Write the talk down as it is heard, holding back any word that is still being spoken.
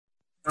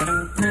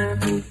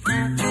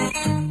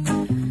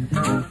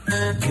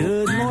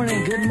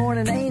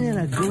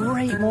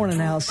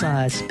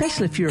outside,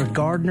 especially if you're a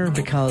gardener,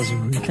 because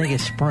we think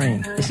it's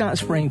spring. It's not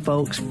spring,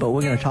 folks, but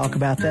we're going to talk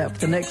about that for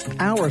the next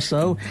hour or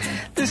so.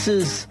 This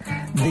is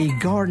the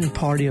Garden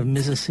Party of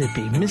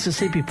Mississippi,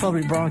 Mississippi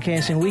Public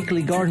Broadcasting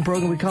weekly garden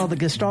program we call the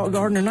Gestalt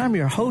Gardener, and I'm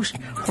your host,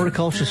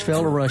 horticulturist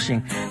Felder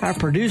Rushing. Our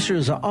producer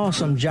is an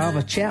awesome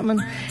Java Chapman,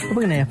 and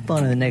we're going to have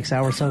fun in the next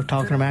hour or so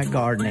talking about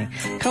gardening.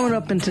 Coming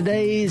up in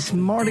today's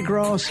Mardi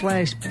Gras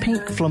 /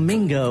 Pink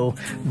Flamingo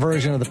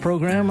version of the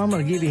program, I'm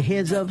going to give you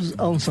heads up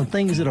on some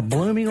things that are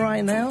blooming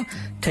right now.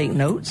 Take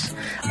notes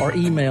or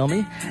email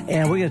me,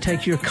 and we're going to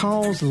take your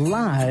calls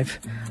live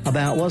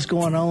about what's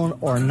going on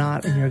or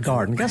not in your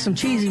garden. Got some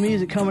cheesy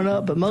music coming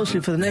up, but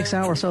mostly for the next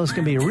hour or so, it's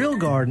going to be real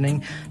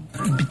gardening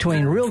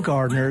between real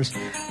gardeners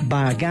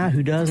by a guy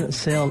who doesn't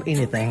sell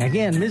anything.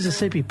 Again,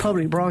 Mississippi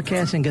Public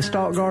Broadcasting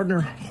Gestalt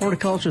Gardener,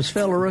 horticulturist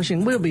Felder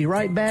Rushing. We'll be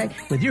right back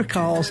with your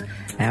calls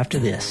after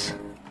this.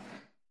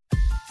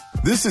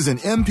 This is an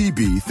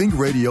MPB Think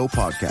Radio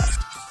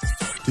podcast.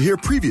 To hear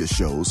previous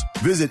shows,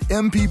 visit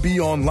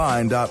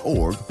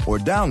mpbonline.org or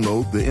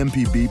download the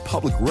MPB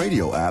Public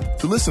Radio app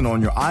to listen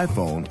on your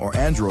iPhone or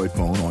Android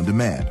phone on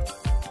demand.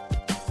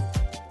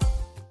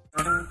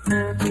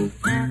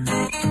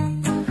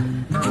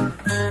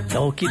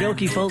 Okie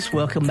dokie, folks.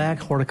 Welcome back.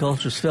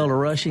 Horticulturist Felder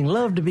Rushing.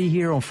 Love to be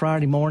here on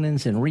Friday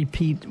mornings and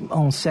repeat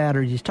on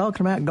Saturdays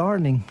talking about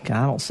gardening.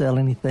 I don't sell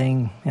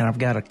anything, and I've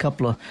got a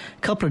couple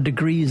of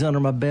degrees under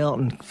my belt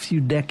and a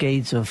few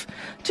decades of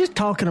just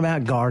talking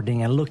about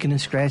gardening and looking and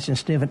scratching and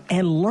sniffing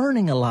and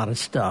learning a lot of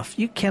stuff.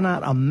 You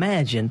cannot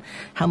imagine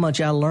how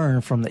much I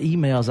learn from the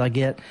emails I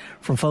get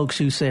from folks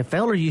who say,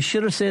 Felder, you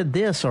should have said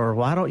this, or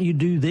why don't you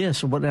do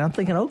this? Or what? And I'm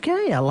thinking,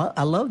 okay, I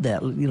love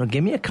that.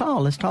 Give me a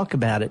call. Let's talk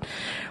about it.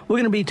 We're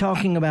going to be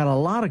talking about a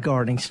lot of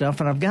gardening stuff,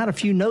 and I've got a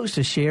few notes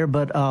to share,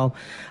 but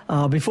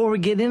before we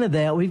get into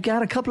that, we've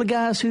got a couple of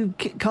guys who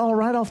call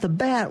right off the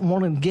bat and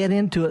want to get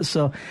into it.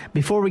 So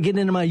before we get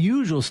into my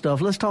usual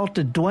stuff, let's talk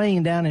to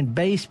Dwayne down in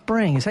Bay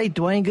Springs. Hey,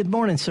 Dwayne, good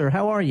morning, sir.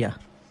 How are you?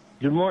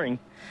 Good morning.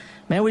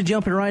 Man, we're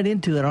jumping right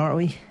into it, aren't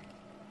we?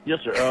 Yes,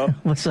 sir.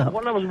 What's up?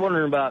 What I was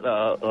wondering about,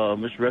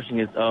 Mr. Rushing,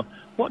 is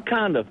what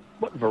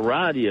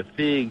variety of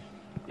figs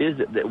is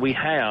it that we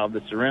have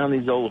that surround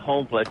these old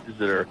home plexes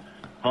that are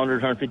 100,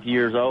 150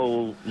 years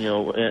old,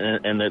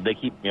 and they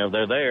keep,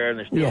 they're there and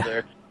they're still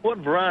there. What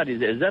variety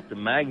is it? Is that the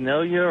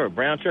magnolia or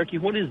brown turkey?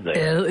 What is that?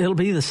 It'll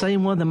be the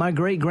same one that my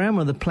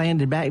great-grandmother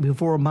planted back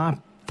before my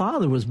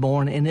father was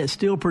born, and it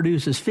still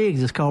produces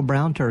figs. It's called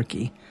brown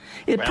turkey.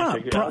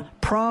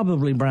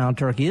 Probably brown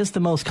turkey. It's the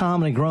most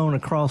commonly grown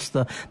across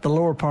the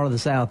lower part of the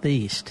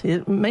southeast.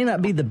 It may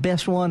not be the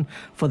best one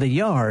for the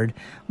yard,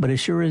 but it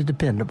sure is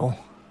dependable.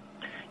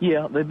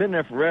 Yeah, they've been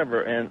there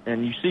forever,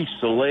 and you see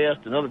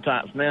Celeste and other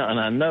types now, and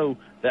I know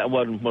that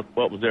wasn't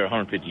what was there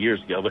 150 years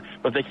ago,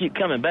 but they keep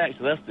coming back,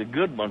 so that's the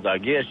good ones, I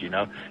guess,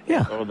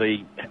 Yeah. Or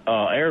the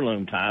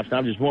heirloom types. And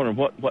I'm just wondering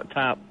what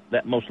type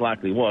that most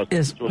likely was.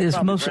 It's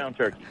most brown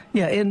turkey.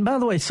 Yeah, and by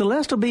the way,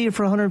 Celeste will be here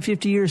for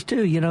 150 years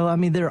too.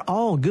 They're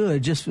all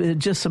good. Just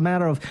a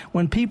matter of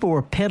when people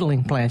were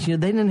peddling plants. They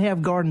didn't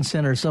have garden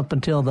centers up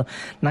until the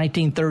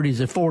 1930s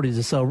or 40s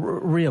or so.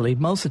 Really,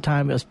 most of the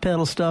time it was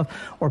peddle stuff,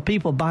 or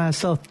people buy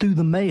stuff through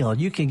the mail.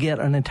 You can get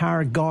an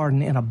entire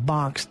garden in a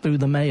box through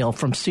the mail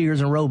from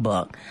Sears and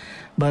Roebuck.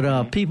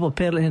 But people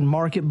peddling in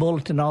Market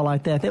Bulletin, all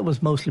like that. That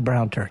was mostly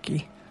brown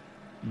turkey.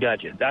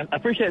 Gotcha. I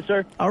appreciate it,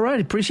 sir. All right.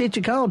 Appreciate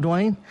your call,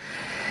 Dwayne.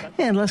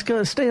 And let's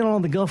go stay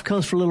on the Gulf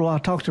Coast for a little while.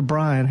 Talk to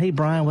Brian. Hey,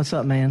 Brian, what's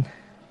up, man?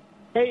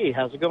 Hey,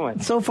 how's it going?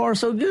 So far,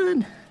 so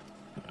good.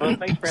 Well,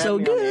 thanks for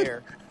having me on the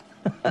air.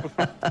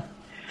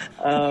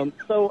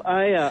 So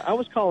I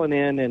was calling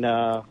in, and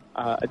I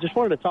just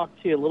wanted to talk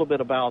to you a little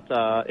bit about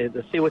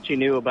to see what you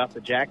knew about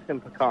the Jackson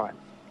pecan.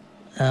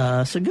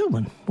 It's a good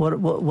one.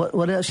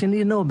 What else you need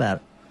to know about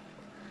it?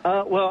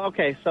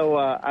 Okay, so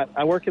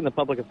I work in the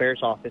public affairs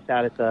office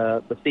out at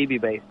the CB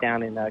base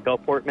down in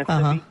Gulfport,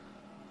 Mississippi.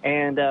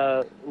 And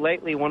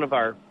lately, one of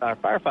our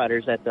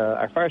firefighters at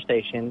our fire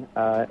station,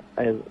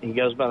 he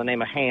goes by the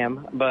name of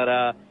Ham,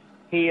 but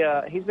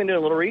he's been doing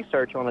a little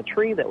research on a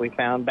tree that we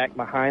found back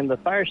behind the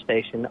fire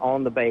station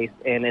on the base,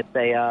 and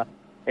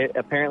it's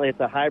apparently it's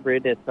a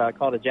hybrid. It's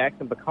called a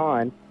Jackson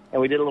pecan,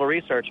 and we did a little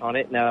research on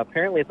it. Now,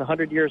 apparently, it's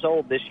 100 years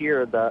old this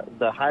year.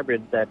 The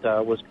hybrid that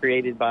was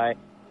created by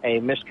a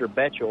Mr.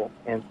 Betchel,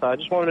 and so I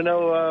just wanted to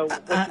know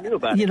what you knew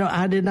about it.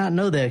 I did not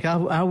know that.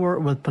 I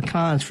worked with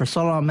pecans for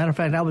so long. Matter of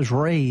fact, I was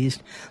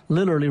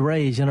literally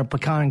raised in a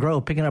pecan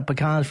grove, picking up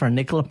pecans for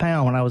 $0.05 a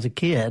pound when I was a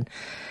kid.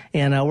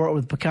 And I worked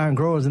with pecan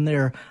growers, and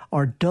there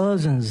are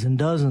dozens and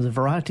dozens of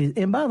varieties.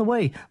 And by the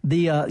way,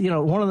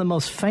 one of the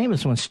most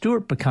famous ones,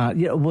 Stewart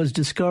pecan, was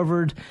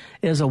discovered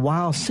as a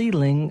wild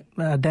seedling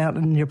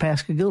down near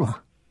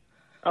Pascagoula.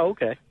 Oh,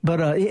 okay.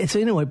 But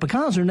anyway,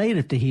 pecans are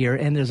native to here,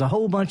 and there's a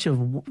whole bunch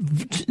of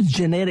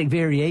genetic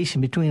variation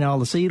between all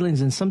the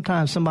seedlings, and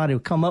sometimes somebody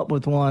will come up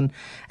with one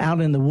out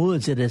in the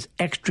woods that is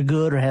extra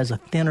good or has a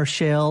thinner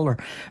shell or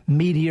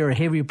meatier or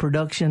heavier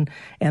production,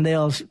 and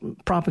they'll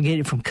propagate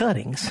it from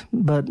cuttings.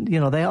 But,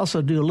 they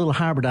also do a little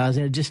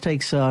hybridizing. It just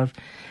takes 8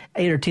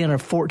 or 10 or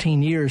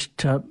 14 years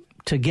to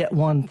to get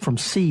one from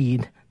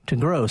seed to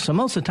grow. So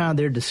most of the time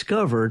they're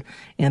discovered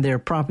and they're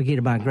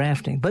propagated by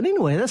grafting. But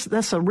anyway,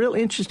 that's a real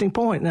interesting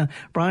point. Now,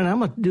 Brian, I'm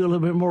going to do a little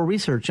bit more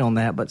research on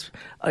that, but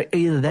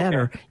either that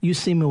or you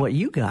see me what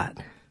you got.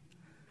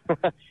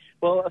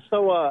 Well,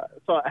 so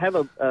I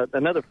have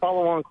another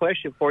follow-on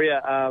question for you.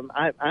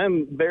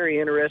 I'm very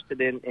interested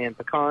in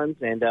pecans,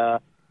 and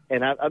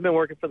I've been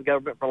working for the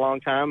government for a long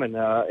time,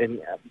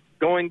 and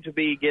going to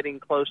be getting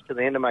close to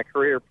the end of my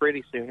career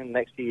pretty soon in the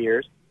next few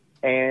years.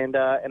 And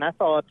I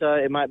thought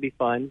it might be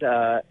fun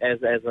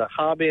as a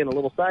hobby and a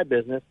little side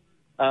business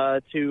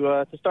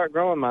to start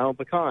growing my own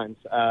pecans.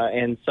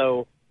 And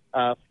so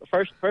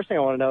first thing I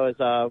want to know is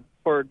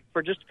for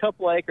just a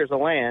couple acres of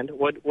land,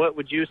 what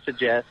would you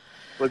suggest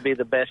would be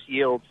the best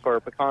yields for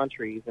pecan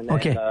trees, and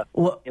the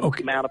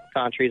amount of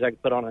pecan trees I can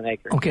put on an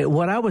acre? Okay,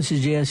 what I would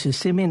suggest is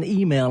send me an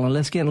email and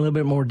let's get a little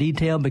bit more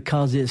detail,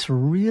 because it's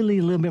really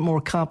a little bit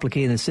more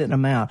complicated than setting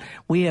them out.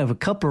 We have a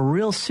couple of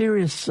real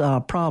serious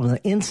problems, an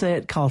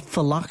insect called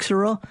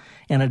phylloxera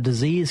and a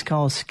disease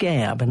called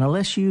scab. And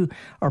unless you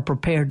are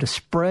prepared to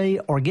spray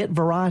or get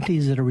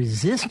varieties that are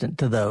resistant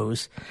to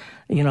those,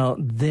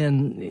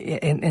 then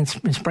and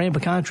spraying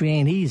pecan tree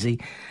ain't easy,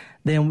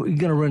 then we're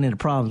going to run into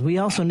problems. We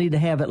also need to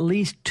have at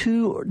least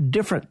two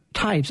different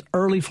types,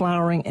 early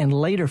flowering and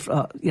later.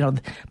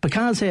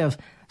 Pecans have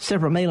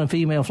separate male and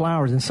female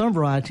flowers. In some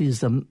varieties,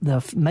 the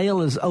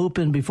male is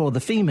open before the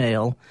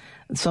female.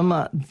 Some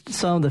of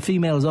the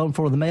female is open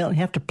before the male. And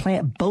you have to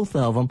plant both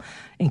of them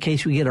in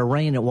case we get a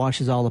rain that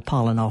washes all the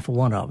pollen off of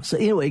one of them. So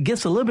anyway, it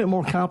gets a little bit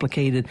more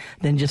complicated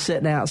than just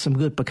setting out some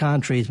good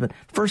pecan trees. But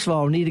first of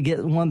all, we need to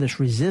get one that's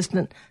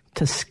resistant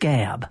to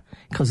scab,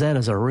 because that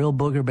is a real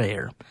booger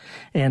bear.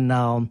 And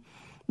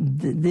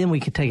then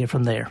we can take it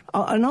from there.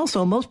 And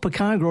also, most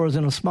pecan growers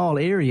in a small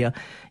area,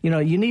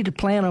 you need to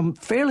plant them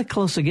fairly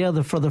close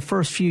together for the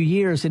first few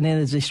years. And then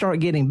as they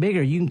start getting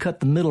bigger, you can cut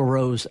the middle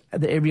rows,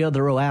 every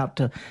other row out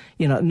to,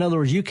 in other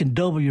words, you can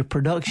double your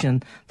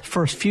production the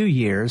first few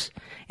years.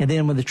 And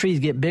then when the trees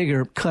get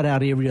bigger, cut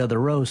out every other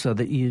row so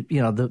that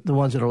the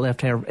ones that are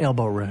left have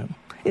elbow room.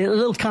 A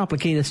little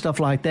complicated stuff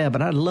like that,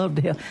 but I'd love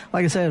to help.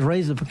 Like I said, I was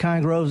raised in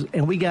pecan groves,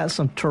 and we got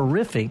some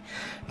terrific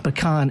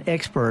pecan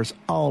experts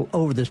all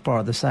over this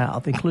part of the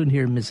South, including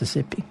here in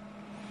Mississippi.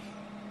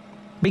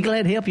 Be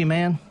glad to help you,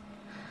 man.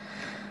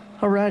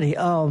 All righty.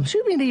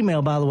 Shoot me an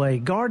email, by the way,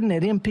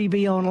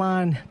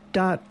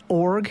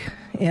 garden@mpbonline.org.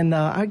 And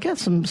I got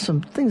some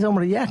things I want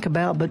to yak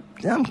about, but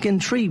I'm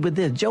intrigued with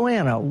this.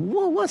 Joanna,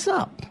 what's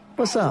up?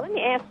 What's up? Let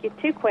me ask you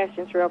two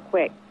questions real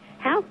quick.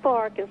 How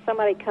far can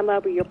somebody come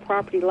over your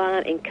property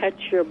line and cut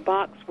your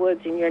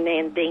boxwoods and your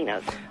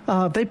nandinas?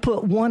 If they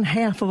put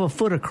 1/2 of a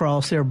foot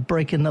across, they're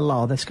breaking the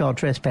law. That's called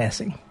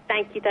trespassing.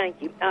 Thank you.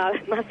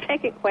 My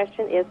second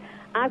question is,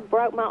 I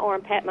broke my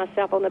arm, pat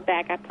myself on the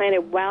back. I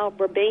planted wild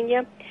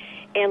verbena,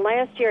 and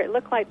last year it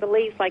looked like the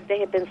leaves like they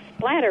had been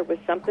splattered with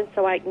something,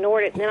 so I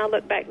ignored it. And then I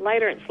looked back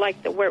later, and it's like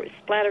where it was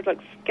splattered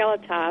looked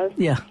skeletized.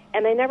 Yeah.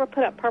 And they never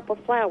put up purple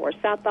flowers.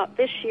 So I thought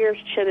this year,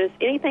 is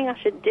anything I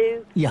should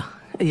do?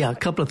 Yeah, a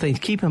couple of things.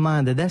 Keep in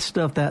mind that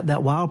stuff,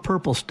 that wild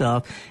purple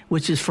stuff,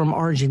 which is from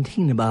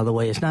Argentina, by the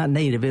way, it's not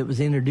native. It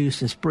was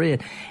introduced and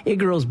spread. It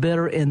grows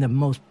better in the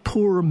most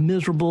poor,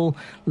 miserable,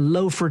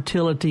 low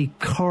fertility,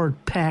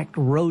 card-packed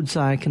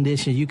roadside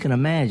conditions you can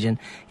imagine.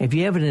 If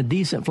you have it in a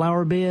decent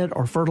flower bed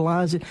or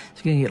fertilize it,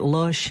 it's going to get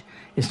lush.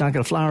 It's not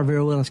going to flower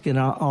very well. It's going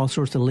to all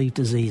sorts of leaf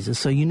diseases.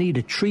 So you need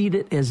to treat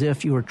it as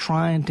if you were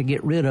trying to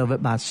get rid of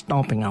it by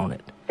stomping on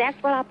it. That's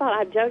what I thought.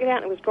 I dug it out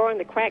and it was growing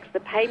the cracks, the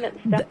pavement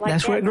and stuff like that.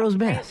 That's where it grows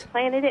best.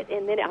 Planted it,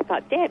 and then I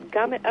thought,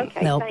 dadgummit,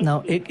 okay.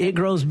 No, it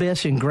grows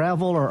best in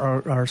gravel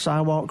or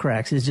sidewalk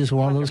cracks. It's just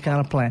one of those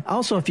kind of plants.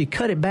 Also, if you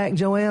cut it back,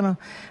 Joanna,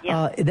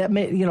 that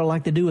may,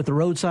 like they do with the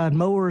roadside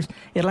mowers,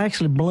 it'll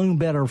actually bloom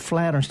better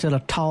flatter instead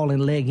of tall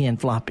and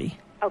leg-end floppy.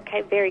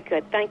 Okay, very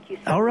good. Thank you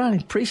so much. All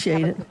right,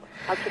 appreciate it.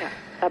 Okay,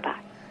 bye-bye.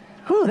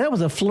 Oh, that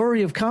was a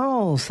flurry of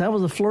calls. I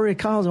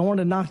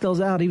wanted to knock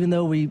those out, even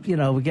though we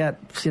got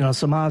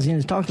some odds and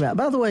ends to talk about.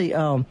 By the way,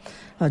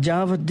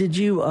 Java, did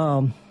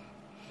you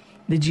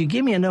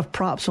give me enough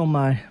props on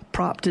my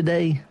prop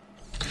today?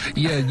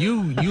 Yeah,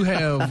 you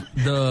have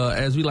the,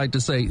 as we like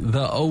to say,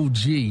 the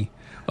OG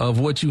of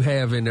what you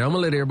have in there. I'm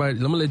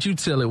gonna let you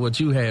tell it what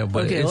you have,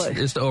 but okay,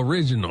 it's the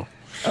original.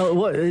 Oh,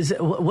 what is it?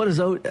 What is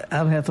O?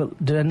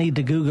 Do I need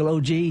to Google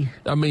OG?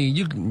 I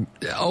mean,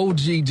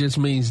 OG just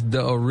means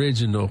the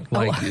original.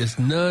 It's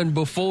none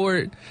before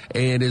it,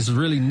 and it's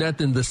really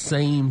nothing the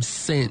same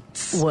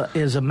since. Well,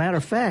 as a matter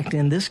of fact,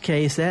 in this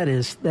case, that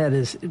is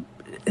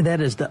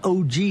the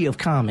OG of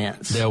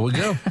comments. There we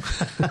go.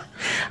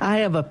 I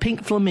have a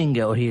pink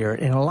flamingo here,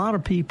 and a lot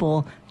of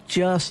people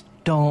just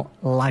don't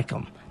like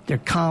them. They're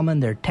common,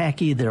 they're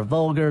tacky, they're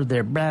vulgar,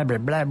 they're blah, blah,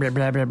 blah, blah,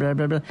 blah, blah, blah,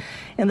 blah, blah.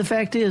 And the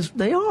fact is,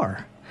 they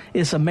are.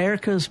 It's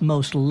America's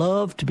most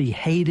loved to be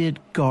hated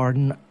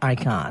garden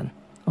icon,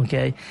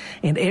 okay?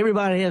 And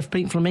everybody has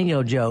pink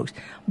flamingo jokes.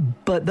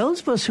 But those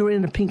of us who are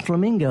into pink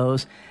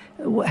flamingos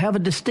have a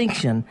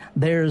distinction.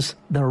 There's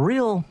the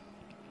real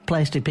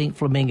plastic pink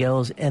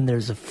flamingos, and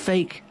there's a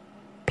fake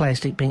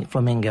plastic pink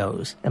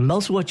flamingos. And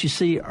most of what you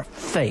see are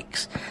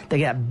fakes. They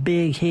got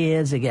big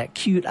heads, they got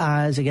cute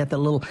eyes, they got that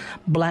little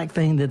black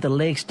thing that the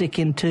legs stick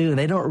into.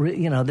 They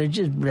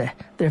don't,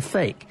 they're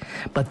fake.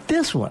 But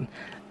this one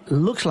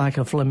looks like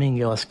a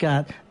flamingo. It's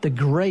got the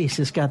grace,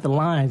 it's got the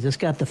lines, it's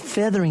got the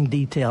feathering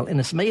detail, and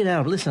it's made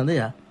out of, listen to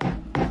this.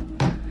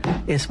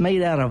 It's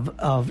made out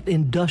of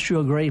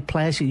industrial-grade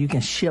plastic you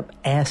can ship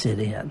acid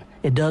in.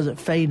 It doesn't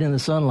fade in the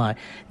sunlight.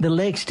 The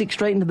legs stick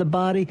straight into the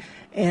body,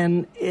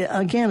 and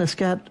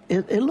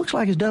it looks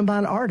like it's done by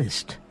an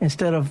artist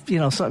instead of,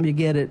 something you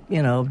get at,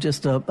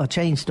 just a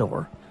chain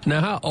store. Now,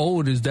 how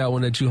old is that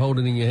one that you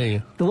holding in your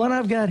hand? The one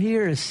I've got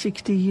here is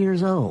 60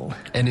 years old.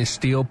 And it's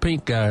still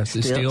pink, guys.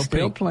 It's still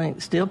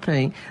pink. Still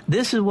pink.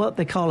 This is what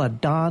they call a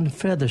Don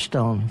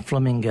Featherstone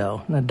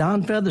flamingo. Now,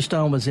 Don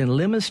Featherstone was in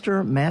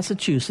Leominster,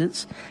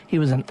 Massachusetts. He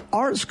was an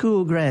art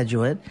school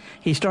graduate.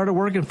 He started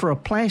working for a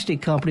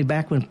plastic company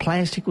back when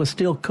plastic was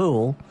still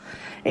cool.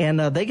 And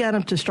they got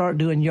him to start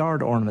doing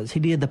yard ornaments. He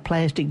did the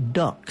plastic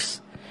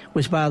ducks,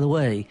 which, by the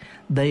way,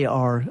 they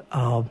are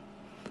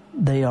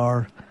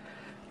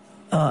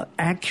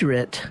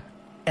accurate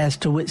as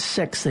to which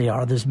sex they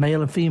are. There's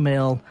male and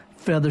female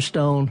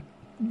Featherstone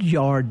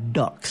yard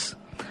ducks.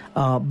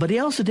 But he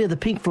also did the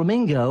pink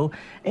flamingo,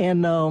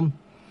 and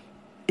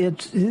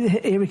it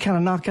kind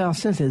of knocked out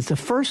since. It's the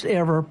first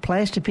ever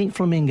plastic pink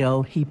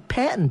flamingo. He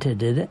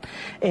patented it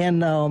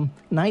in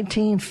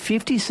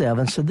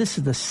 1957. So this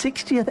is the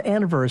 60th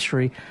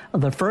anniversary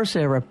of the first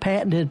ever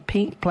patented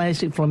pink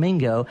plastic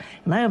flamingo.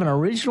 And I have an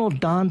original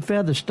Don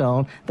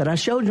Featherstone that I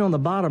showed you on the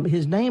bottom.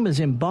 His name is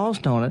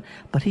embossed on it,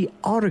 but he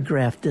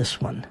autographed this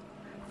one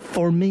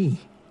for me.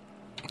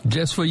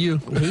 Just for you.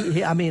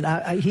 He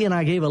and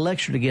I gave a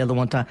lecture together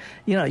one time.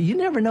 You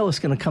never know what's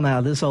going to come out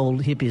of this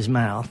old hippie's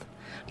mouth.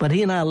 But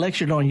he and I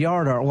lectured on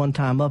yard art one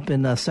time up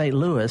in St.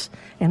 Louis,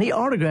 and he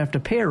autographed a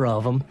pair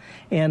of them.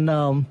 And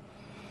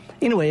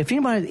anyway, if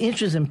anybody's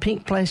interested in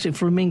pink plastic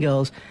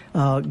flamingos,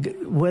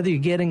 whether you're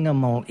getting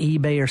them on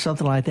eBay or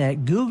something like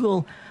that,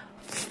 Google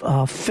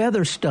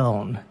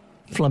Featherstone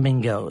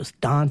flamingos,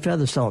 Don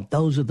Featherstone.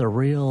 Those are the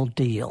real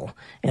deal.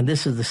 And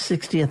this is the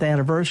 60th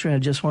anniversary,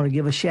 and I just want to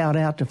give a shout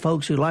out to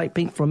folks who like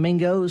pink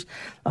flamingos,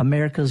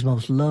 America's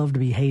most loved to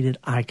be hated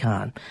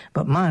icon.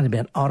 But mine have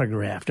been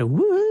autographed.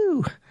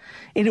 Woo!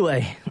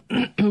 Anyway,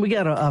 we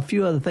got a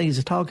few other things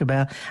to talk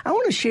about. I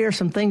want to share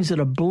some things that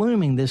are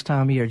blooming this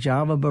time of year,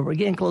 Java, but we're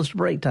getting close to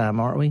break time,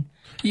 aren't we?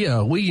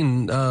 Yeah, we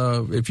can,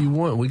 if you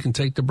want, we can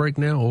take the break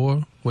now,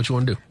 or what you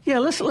want to do? Yeah,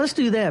 let's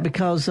do that,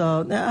 because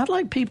I'd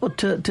like people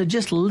to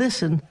just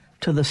listen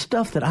to the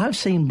stuff that I've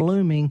seen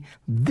blooming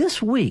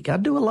this week. I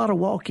do a lot of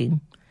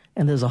walking,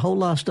 and there's a whole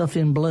lot of stuff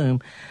in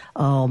bloom,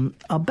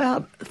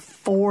 about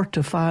 4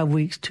 to 5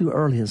 weeks too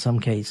early in some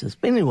cases.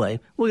 But anyway,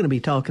 we're going to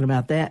be talking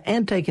about that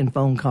and taking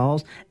phone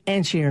calls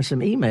and sharing some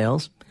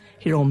emails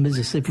here on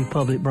Mississippi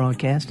Public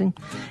Broadcasting.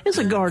 It's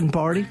a garden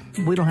party.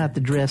 We don't have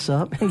to dress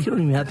up. You don't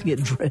even have to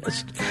get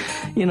dressed.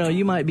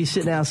 You might be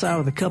sitting outside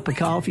with a cup of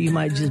coffee. You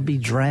might just be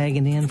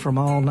dragging in from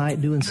all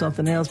night doing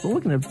something else.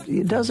 But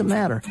it doesn't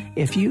matter.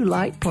 If you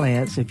like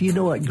plants, if you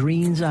know what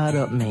green side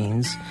up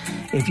means,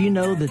 if you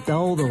know that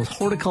all those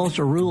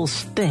horticulture rules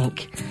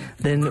stink,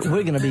 then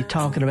we're going to be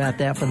talking about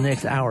that for the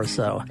next hour or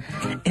so.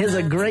 It's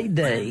a great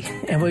day,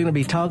 and we're going to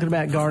be talking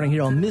about gardening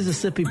here on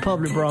Mississippi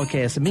Public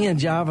Broadcasting. Me and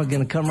Java are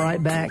going to come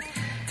right back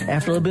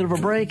after a little bit of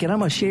a break, and I'm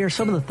going to share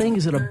some of the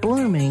things that are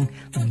blooming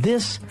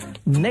this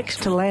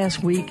next to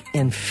last week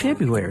in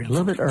February, a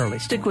little bit early.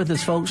 Stick with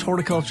us, folks.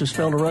 Horticulturist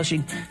Felder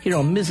Rushing here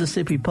on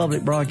Mississippi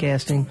Public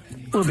Broadcasting.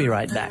 We'll be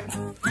right back.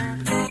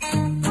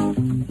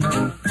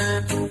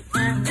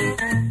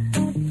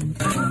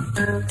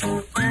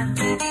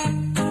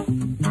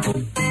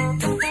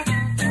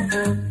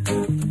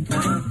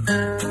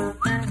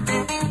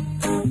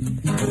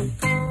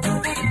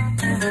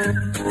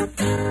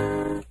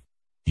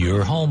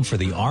 Your home for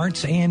the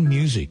arts and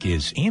music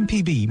is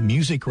MPB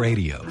Music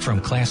Radio. From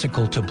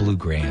classical to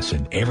bluegrass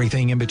and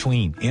everything in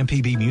between,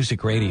 MPB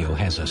Music Radio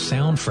has a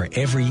sound for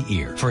every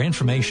ear. For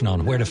information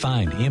on where to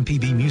find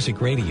MPB Music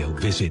Radio,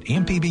 visit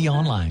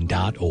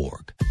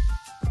mpbonline.org.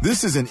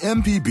 This is an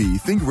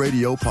MPB Think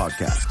Radio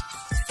podcast.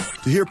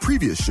 To hear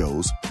previous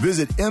shows,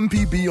 visit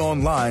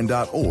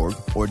mpbonline.org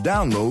or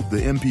download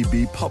the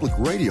MPB Public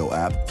Radio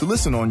app to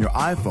listen on your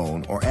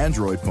iPhone or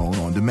Android phone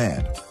on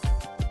demand.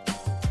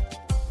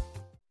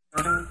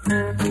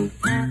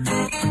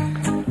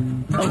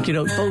 Okie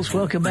doke, folks,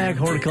 welcome back.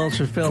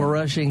 Horticulturist Felder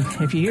Rushing.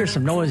 If you hear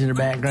some noise in the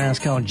background, it's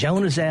called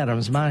Jonas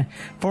Adams, my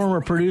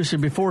former producer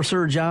before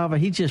Sir Java.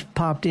 He just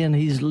popped in.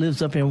 He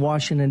lives up in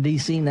Washington,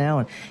 D.C. now,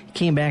 and he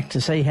came back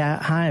to say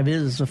hi and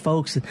visit some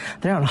folks.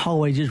 They're out in the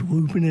hallway just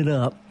whooping it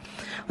up.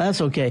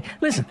 That's okay.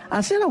 Listen,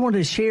 I said I wanted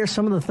to share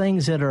some of the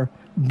things that are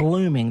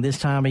blooming this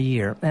time of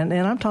year. And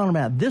I'm talking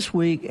about this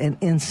week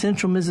in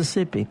central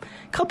Mississippi.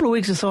 A couple of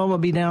weeks or so, I'm going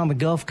to be down on the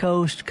Gulf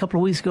Coast. A couple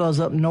of weeks ago, I was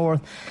up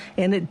north.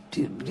 And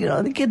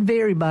it could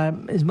vary by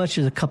as much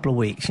as a couple of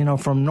weeks.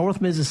 From North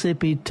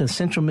Mississippi to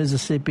central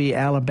Mississippi,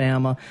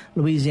 Alabama,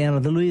 Louisiana,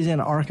 the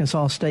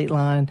Louisiana-Arkansas state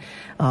line,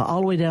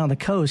 all the way down the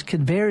coast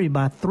could vary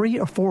by 3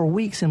 or 4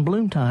 weeks in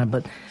bloom time.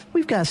 But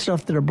we've got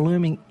stuff that are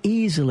blooming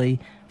easily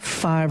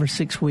 5 or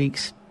 6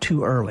 weeks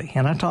too early.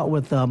 And I talked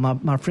with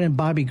my friend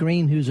Bobby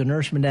Green, who's a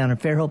nurseryman down in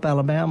Fairhope,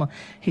 Alabama.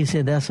 He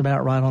said that's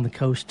about right on the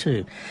coast,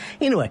 too.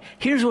 Anyway,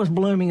 here's what's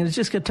blooming, and it's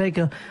just going to take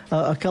a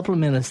couple of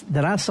minutes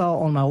that I saw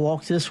on my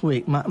walks this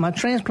week. My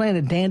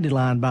transplanted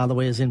dandelion, by the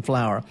way, is in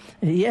flower.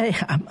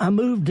 Yeah, I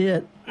moved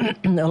it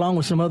along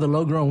with some other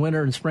low-grown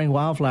winter and spring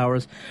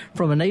wildflowers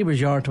from a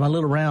neighbor's yard to my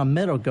little round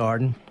meadow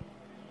garden.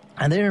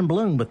 And they're in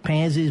bloom with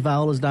pansies,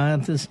 violas,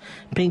 dianthus,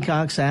 pink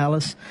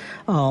oxalis.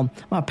 My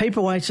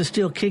paperwhites are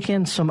still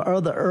kicking, some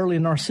other early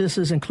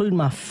narcissus, including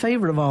my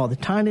favorite of all, the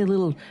tiny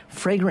little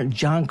fragrant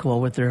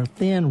jonquil with their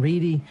thin,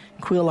 reedy,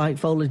 quill-like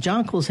foliage.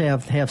 Jonquils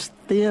have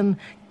thin,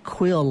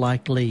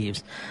 quill-like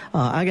leaves.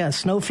 I got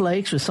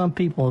snowflakes, which some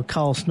people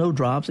call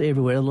snowdrops,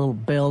 everywhere, little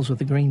bells with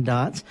the green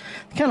dots.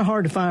 They're kind of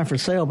hard to find for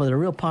sale, but they're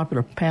real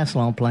popular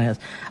pass-along plants.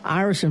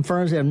 Iris and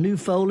ferns have new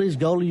foliage,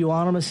 Golden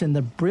euonymus, and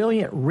the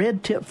brilliant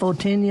red-tip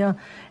photinia,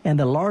 and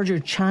the larger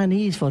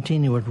Chinese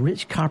photinia with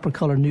rich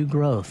copper-colored new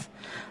growth.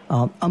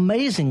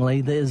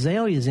 Amazingly, the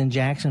azaleas in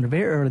Jackson are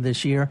very early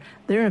this year.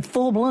 They're in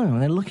full bloom.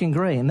 They're looking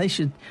great, and there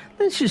should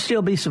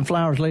still be some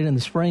flowers later in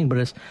the spring, but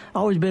it's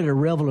always better to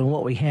revel in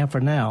what we have for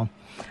now.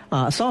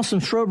 I saw some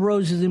shrub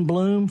roses in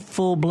bloom,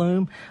 full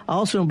bloom.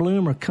 Also in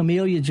bloom are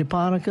Camellia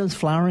japonicas,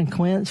 flowering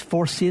quince,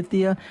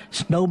 forsythia,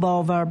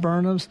 snowball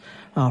viburnums,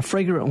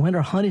 fragrant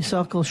winter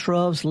honeysuckle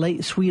shrubs,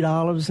 late sweet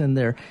olives, and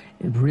their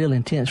real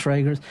intense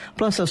fragrance.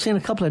 Plus, I've seen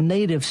a couple of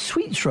native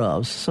sweet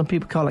shrubs. Some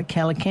people call it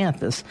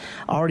calicanthus,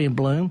 already in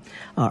bloom.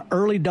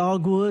 Early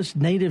dogwoods,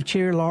 native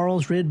cherry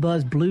laurels,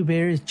 redbuds,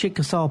 blueberries,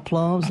 Chickasaw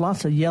plums,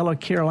 lots of yellow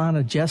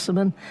Carolina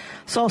jessamine.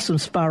 Saw some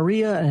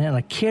spirea and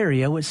a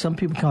carria, which some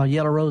people call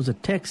yellow rose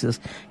of Texas.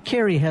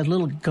 Carria has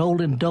little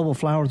golden double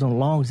flowers on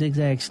long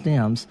zigzag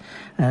stems,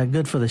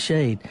 good for the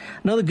shade.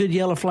 Another good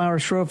yellow flower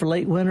shrub for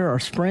late winter or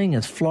spring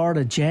is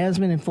Florida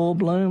jasmine in full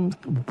bloom,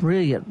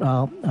 brilliant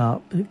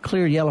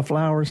clear yellow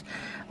flowers.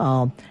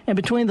 And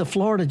between the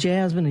Florida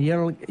jasmine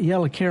and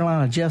yellow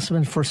Carolina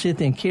jessamine,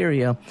 forsythia and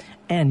carria,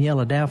 and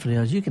yellow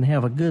daffodils, you can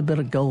have a good bit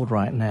of gold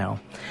right now.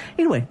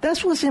 Anyway,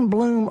 that's what's in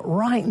bloom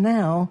right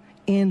now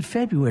in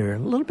February. A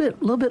little bit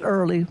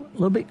early, a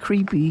little bit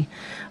creepy,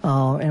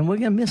 and we're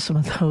going to miss some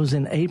of those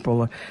in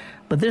April.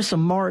 But there's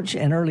some March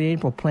and early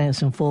April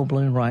plants in full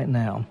bloom right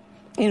now.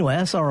 Anyway,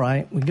 that's all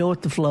right. We go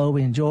with the flow.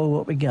 We enjoy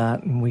what we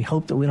got, and we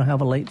hope that we don't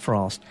have a late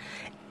frost.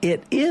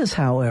 It is,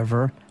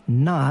 however,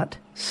 not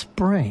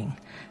spring.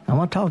 I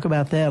want to talk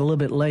about that a little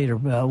bit later.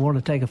 I want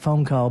to take a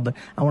phone call, but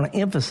I want to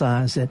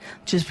emphasize that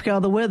just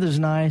because the weather's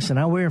nice and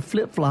I wear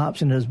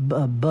flip-flops and there's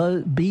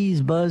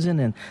bees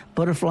buzzing and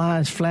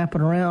butterflies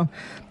flapping around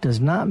does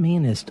not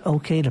mean it's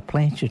okay to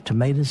plant your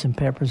tomatoes and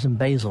peppers and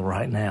basil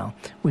right now.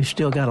 We've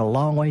still got a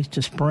long ways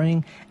to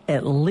spring,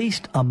 at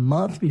least a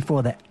month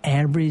before the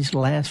average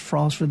last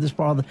frost for this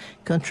part of the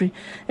country.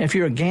 If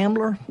you're a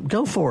gambler,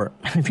 go for it.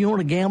 If you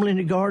want to gamble in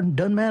your garden,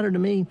 doesn't matter to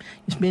me.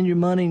 You spend your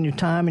money and your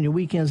time and your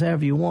weekends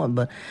however you want,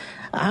 but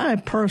I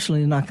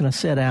personally am not going to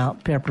set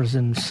out peppers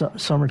and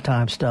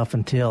summertime stuff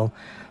until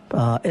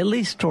at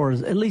least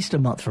a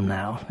month from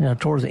now,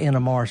 towards the end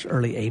of March,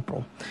 early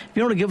April. If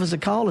you want to give us a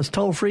call, it's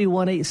toll-free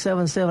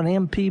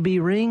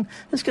 1-877-MPB-RING.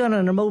 Let's go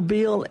down to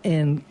Mobile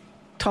and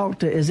talk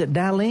to, is it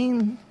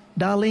Darlene?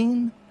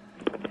 Darlene?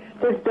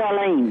 It's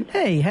Darlene.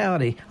 Hey,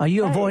 howdy. Are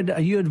you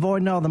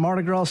avoiding all the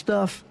Mardi Gras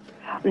stuff?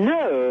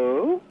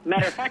 No.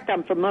 Matter of fact,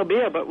 I'm from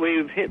Mobile, but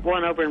we've hit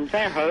one over in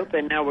Fairhope,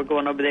 and now we're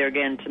going over there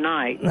again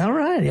tonight. All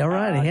righty.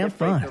 Have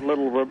fun. It's a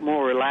little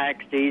more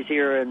relaxed,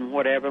 easier, and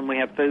whatever, and we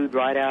have food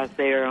right out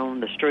there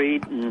on the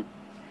street and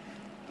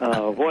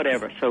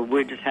whatever. So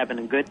we're just having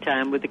a good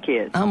time with the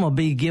kids. I'm going to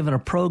be giving a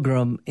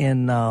program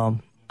in,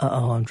 I'm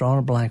drawing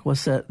a blank.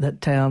 What's that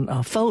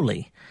town?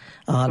 Foley.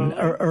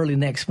 Early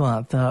next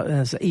month.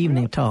 It's an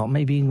evening talk.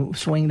 Maybe you can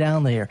swing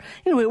down there.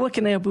 Anyway, what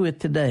can I help you with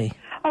today?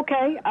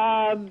 Okay.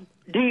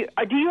 Do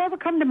you ever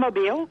come to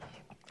Mobile?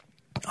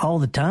 All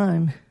the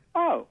time.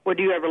 Oh, well,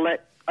 do you ever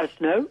let us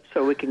know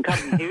so we can come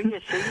and hear you,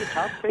 see you,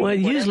 talk to you? Well,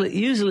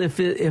 usually if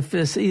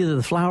it's either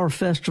the Flower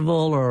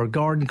Festival or a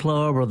garden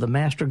club or the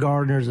Master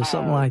Gardeners or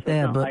something like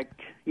that, but.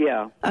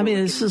 Yeah. I mean,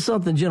 it's just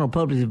something general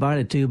public is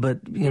invited to, but,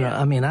 you know,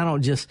 I mean, I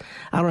don't just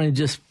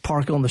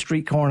park on the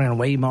street corner and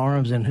wave my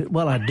arms and,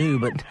 well, I do,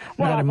 but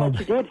not in Mobile.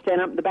 You did stand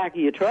up in the back of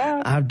your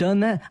truck. I've done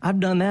that. I've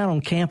done that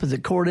on campus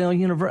at Cordell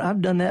University.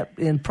 I've done that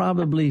in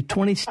probably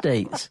 20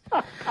 states.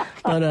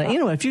 But,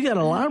 anyway, if you got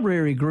a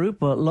library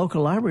group, a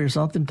local library or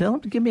something, tell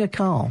them to give me a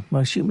call.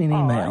 Well, shoot me an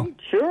email. Right.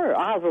 Sure.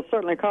 I will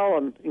certainly call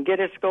them and get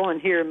us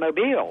going here in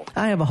Mobile.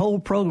 I have a whole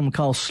program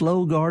called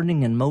Slow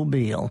Gardening in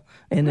Mobile.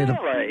 And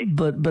really?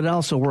 But it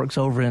also works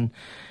over in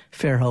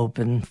Fairhope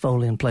and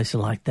Foley and places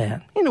like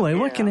that. Anyway,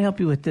 what can I help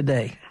you with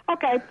today?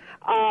 Okay.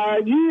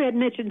 You had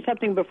mentioned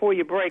something before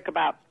you break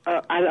about,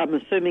 I'm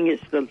assuming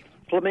it's the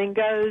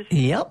flamingos?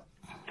 Yep.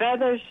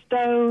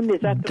 Featherstone,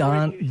 is that the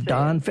word you said?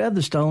 Don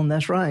Featherstone,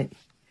 that's right.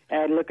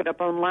 And look it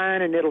up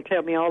online, and it'll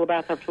tell me all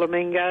about the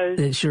flamingos.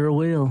 It sure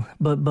will.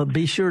 But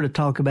be sure to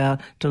talk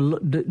about,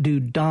 do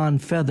Don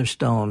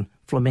Featherstone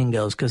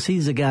flamingos, because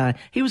he's a guy,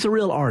 he was a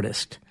real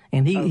artist.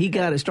 And he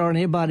got it started.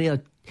 Everybody else,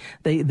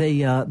 they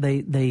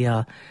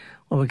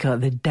what we call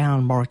it, they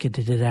down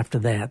marketed it after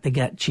that. They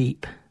got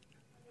cheap.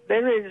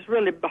 They're just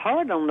really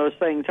hard on those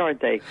things, aren't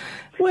they?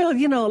 Well,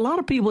 you know, a lot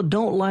of people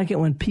don't like it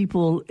when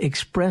people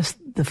express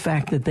the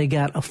fact that they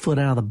got a foot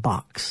out of the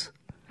box.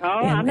 Oh,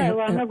 I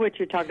know what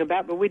you're talking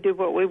about, but we do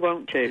what we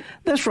want to.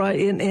 That's right,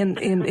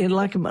 and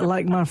like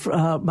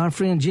my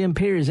friend Jim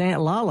Perry's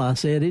Aunt Lala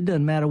said, it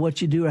doesn't matter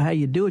what you do or how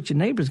you do it, your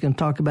neighbor's going to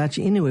talk about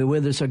you anyway,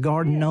 whether it's a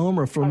garden gnome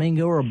or a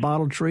flamingo or a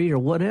bottle tree or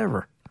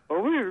whatever.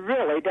 Well, we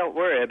really don't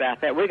worry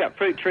about that. We got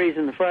fruit trees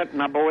in the front, and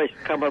my boys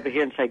come over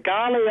here and say,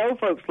 golly, old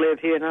folks live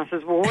here. And I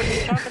says, well, what are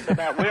you talking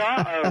about? We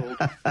are old.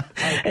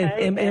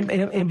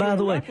 Okay? And by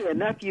the way, lucky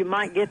enough, you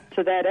might get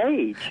to that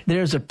age.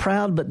 There's a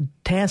proud but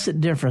tacit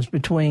difference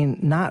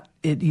between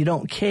you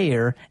don't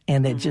care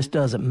and it just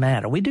doesn't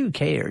matter. We do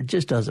care. It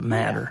just doesn't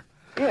matter.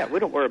 Yeah, we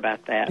don't worry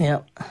about that.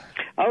 Yep.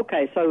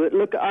 Okay, so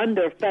look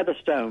under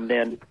Featherstone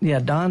then. Yeah,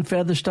 Don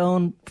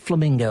Featherstone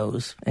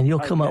Flamingos, and you'll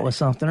come up with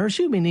something. Or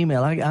shoot me an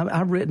email.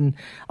 I've written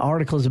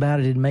articles about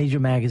it in major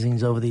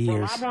magazines over the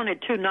years. Well, I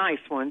wanted two nice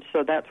ones,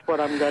 so that's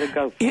what I'm going to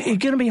go for. It's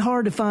going to be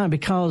hard to find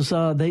because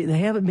they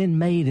haven't been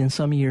made in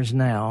some years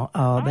now.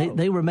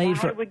 They were made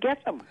How did we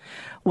get them?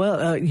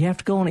 Well, you have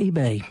to go on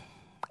eBay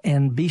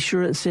and be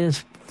sure it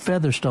says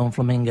Featherstone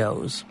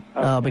Flamingos.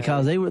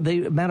 Because they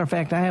matter of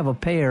fact, I have a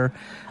pair,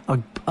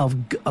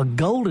 a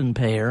golden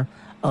pair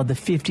of the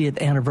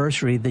 50th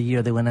anniversary the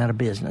year they went out of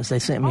business. They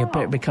sent me a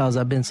pair because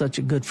I've been such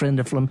a good friend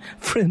of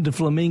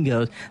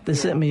flamingos. They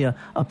sent me a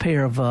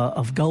pair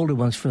of golden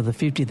ones for the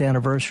 50th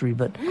anniversary.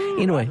 But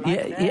anyway,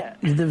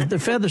 the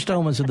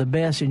Featherstone ones are the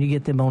best, and you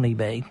get them on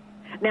eBay.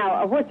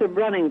 Now, what's the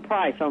running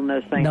price on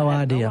those things? No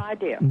idea.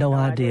 No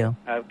idea.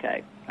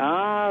 Okay.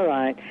 All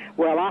right.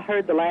 Well, I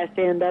heard the last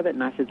end of it,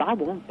 and I said, I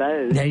want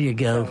those. There you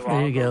go. So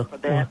there you go. For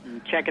that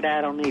and check it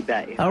out on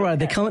eBay. All right.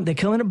 They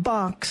come in a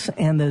box,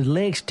 and the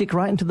legs stick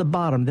right into the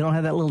bottom. They don't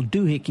have that little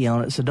doohickey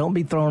on it, so don't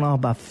be thrown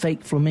off by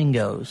fake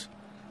flamingos.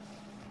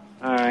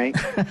 All right.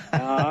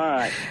 All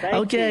right.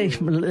 Thank you.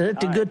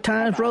 Let the good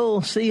times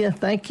roll. See ya.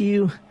 Thank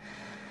you.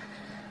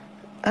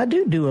 I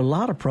do a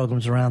lot of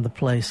programs around the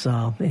place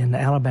in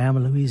Alabama,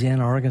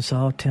 Louisiana,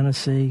 Arkansas,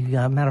 Tennessee.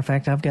 Matter of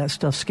fact, I've got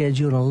stuff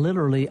scheduled in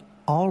literally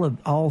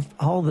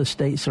all the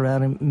states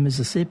surrounding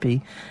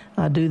Mississippi.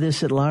 I do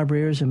this at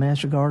libraries and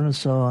master gardeners.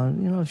 So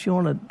if you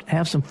want to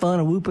have some fun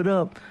and whoop it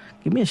up,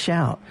 give me a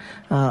shout.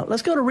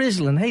 Let's go to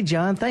Ridgeland. Hey,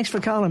 John, thanks for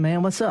calling,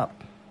 man. What's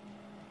up?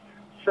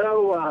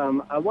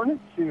 So I wanted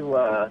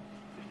to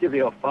just give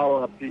you a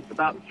follow-up.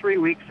 About 3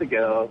 weeks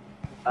ago,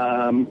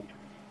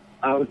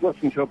 I was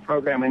listening to a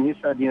program, and you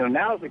said,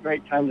 now is a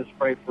great time to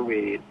spray for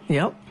weeds.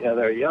 Yep.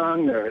 They're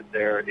young,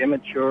 they're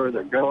immature,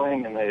 they're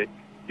growing, and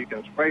you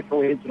can spray for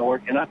weeds and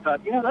work. And I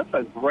thought, that's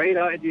a great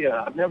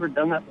idea. I've never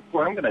done that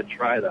before. I'm going to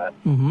try that.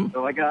 Mm-hmm.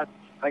 So I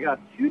got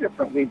two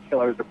different weed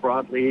killers, a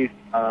broadleaf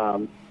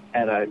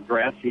and a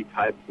grassy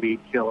type weed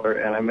killer,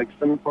 and I mixed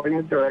them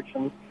according to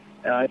directions,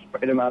 and I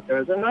sprayed them out there.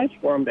 It was a nice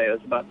warm day. It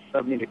was about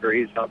 70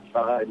 degrees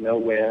outside, no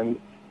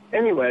wind.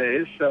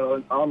 Anyways,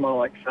 so I'm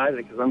all excited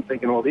because I'm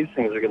thinking, well, these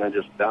things are going to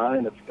just die,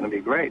 and it's going to be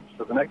great.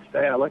 So the next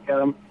day I look at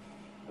them,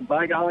 and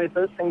by golly,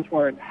 those things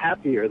weren't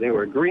happier. They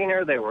were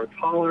greener, they were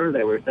taller,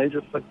 they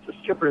just looked as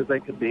chipper as they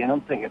could be. And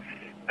I'm thinking,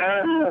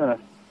 So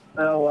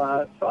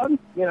I'm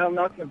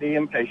not going to be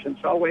impatient.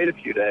 So I'll wait a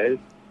few days,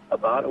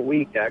 about a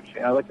week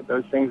actually. I look at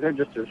those things; they're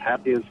just as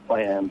happy as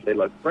clams. They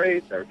look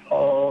great. They're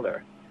tall.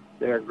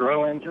 They're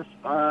growing just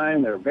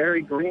fine. They're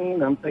very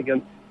green. I'm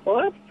thinking,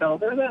 well, that's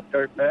Felder, that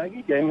dirtbag.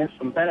 He gave me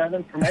some bad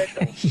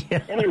information.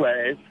 Yeah.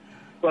 Anyways,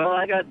 well,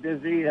 I got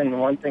busy, and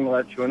one thing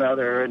led to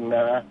another,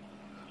 and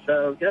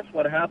so guess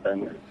what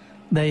happened?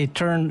 They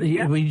turned.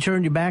 Yeah. When you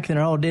turned your back, and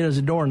they're all dead as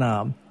a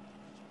doorknob.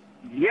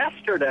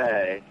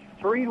 Yesterday,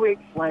 3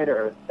 weeks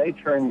later, they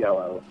turned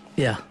yellow.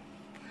 Yeah.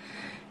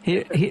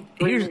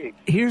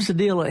 Here's the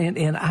deal,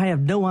 and I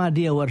have no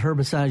idea what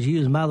herbicides you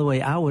use. And by the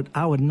way, I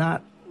would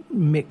not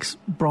mix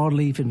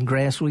broadleaf and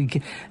grass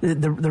weed.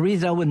 The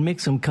reason I wouldn't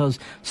mix them because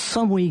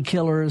some weed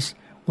killers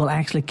will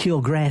actually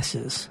kill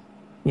grasses.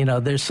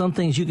 There's some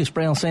things you can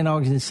spray on St.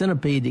 Augustine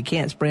centipede that you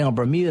can't spray on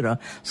Bermuda.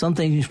 Some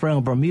things you spray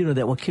on Bermuda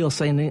that will kill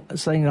St.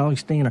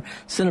 Augustine or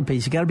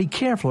centipedes. You got to be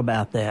careful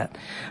about that.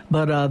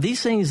 But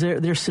these things,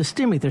 they're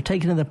systemic. They're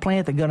taken in the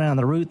plant, they go down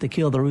the root, they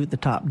kill the root, the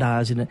top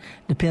dies, and it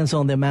depends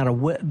on the amount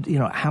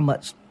of how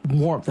much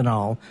warmth and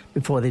all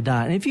before they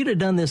die. And if you'd have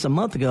done this a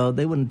month ago,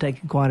 they wouldn't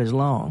take quite as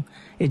long.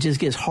 It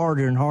just gets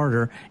harder and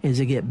harder as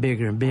they get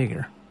bigger and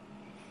bigger.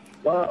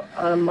 Well,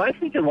 my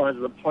thinking was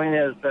the point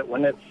is that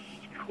when it's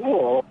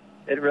cool,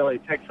 it really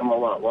takes them a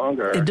lot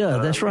longer. It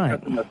does. That's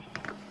right.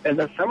 in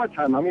the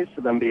summertime, I'm used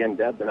to them being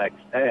dead the next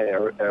day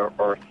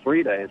or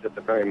 3 days at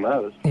the very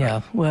most.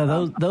 Yeah,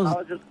 well,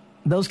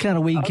 those kind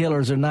of weed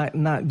killers are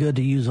not good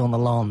to use on the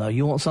lawn, though.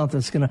 You want something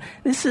that's going to...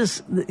 This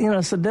is,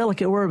 it's a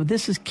delicate word, but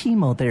this is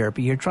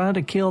chemotherapy. You're trying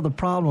to kill the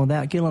problem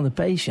without killing the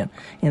patient,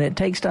 and it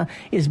takes time.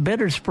 It's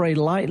better to spray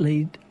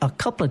lightly a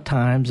couple of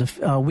times,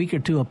 a week or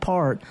two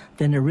apart,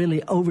 than to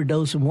really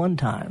overdose in one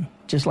time,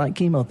 just like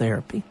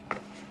chemotherapy.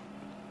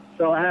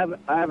 So I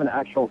have an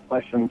actual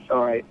question,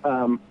 sorry.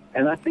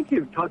 And I think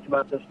you've talked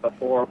about this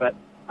before, but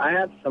I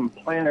had some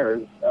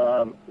planters,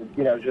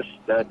 just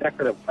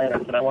decorative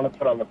planters that I want to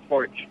put on the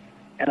porch.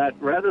 And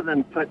rather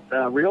than put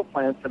real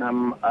plants in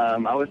them,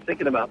 I was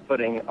thinking about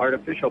putting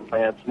artificial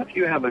plants. And if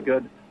you have a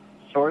good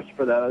source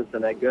for those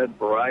and a good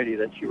variety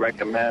that you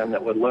recommend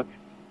that would look,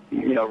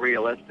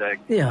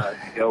 realistic to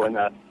go in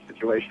that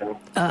situation.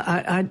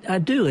 I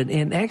do it,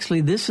 and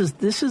actually, this is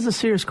a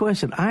serious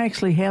question. I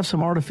actually have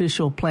some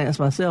artificial plants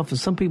myself, and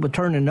some people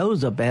turn their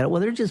nose up at it.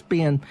 Well, they're just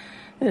being...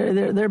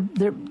 They're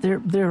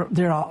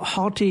a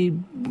haughty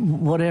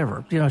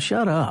whatever.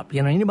 Shut up.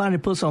 Anybody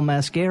that puts on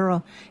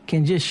mascara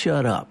can just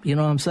shut up. You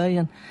know what I'm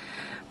saying?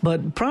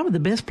 But probably the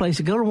best place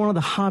to go to one of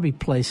the hobby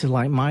places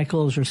like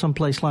Michael's or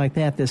someplace like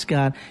that that's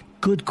got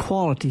good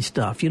quality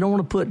stuff. You don't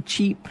want to put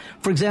cheap.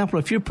 For example,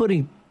 if you're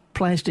putting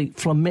plastic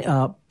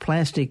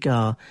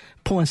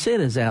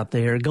poinsettias out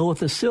there, go with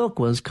the silk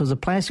ones because the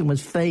plastic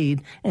ones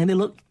fade and they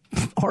look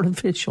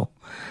artificial.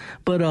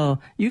 But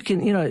you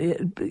can,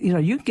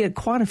 you can get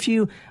quite a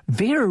few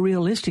very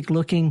realistic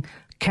looking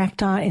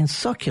cacti and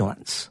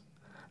succulents.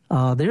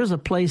 There's a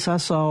place I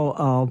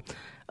saw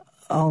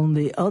on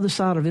the other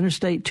side of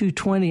Interstate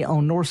 220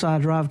 on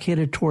Northside Drive,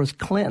 headed towards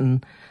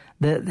Clinton,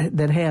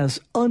 that has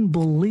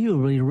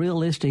unbelievably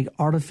realistic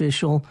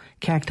artificial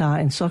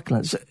cacti and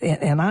succulents.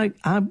 And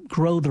I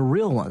grow the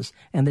real ones,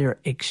 and they're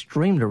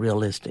extremely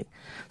realistic.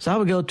 So I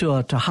would go to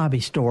a hobby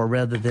store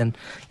rather than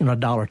a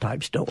dollar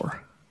type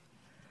store.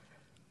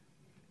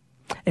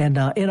 And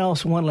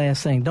also one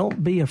last thing,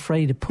 don't be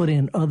afraid to put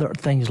in other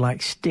things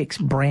like sticks,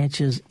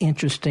 branches,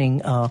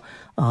 interesting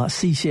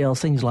seashells,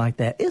 things like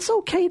that. It's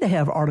okay to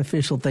have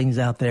artificial things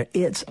out there.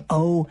 It's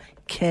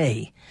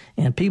okay.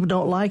 And people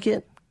don't like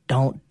it,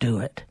 don't do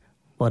it.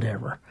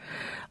 Whatever.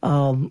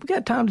 We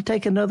got time to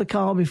take another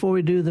call before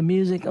we do the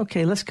music.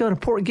 Okay, let's go to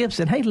Port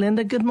Gibson. Hey,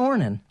 Linda, good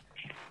morning.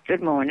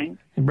 Good morning.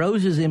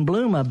 Roses in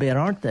bloom, I bet,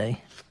 aren't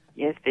they?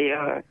 Yes, they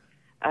are.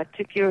 I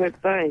took your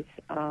advice,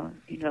 to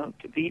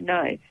be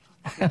nice.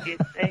 To get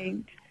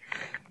things.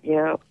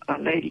 Yeah, a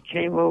lady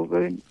came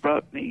over and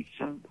brought me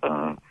some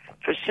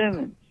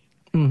persimmons.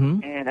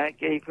 Mm-hmm. And I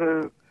gave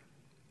her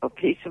a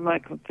piece of my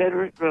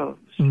Confederate rose.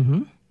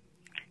 Mm-hmm.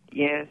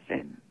 Yes,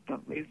 and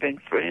we've been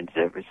friends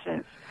ever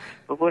since.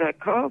 But what I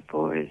called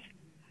for is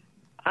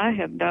I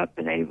have not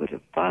been able to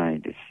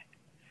find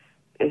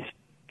this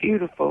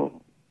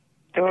beautiful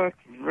dark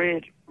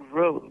red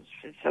rose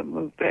since I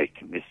moved back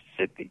to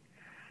Mississippi.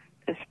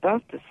 It's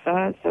about the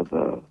size of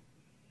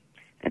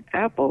an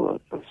apple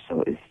or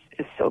so.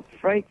 It's so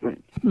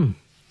fragrant. And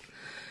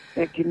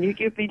can you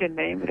give me the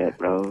name of that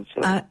rose?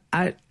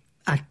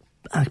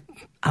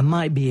 I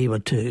might be able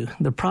to.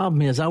 The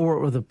problem is I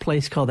work with a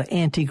place called the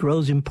Antique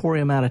Rose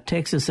Emporium out of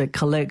Texas that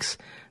collects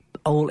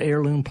old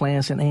heirloom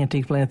plants and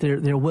antique plants.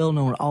 They're well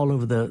known all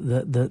over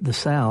the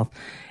South,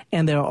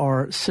 and there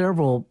are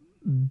several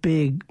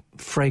big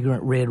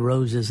fragrant red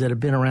roses that have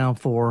been around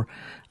for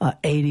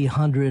 80,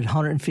 100,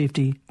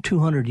 150,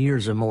 200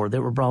 years or more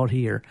that were brought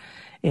here.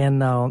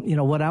 And,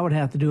 what I would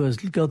have to do is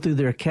go through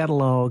their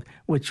catalog,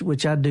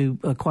 which I do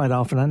quite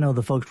often. I know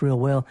the folks real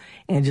well,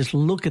 and just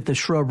look at the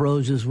shrub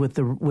roses with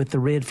the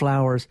red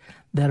flowers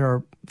that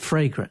are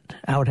fragrant.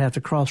 I would have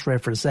to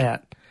cross-reference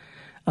that.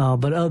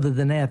 But other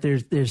than that,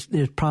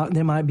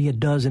 there might be a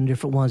dozen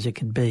different ones it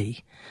could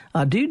be.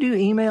 Do you do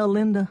email,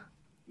 Linda?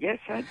 Yes,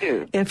 I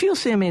do. If you'll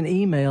send me an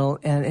email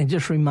and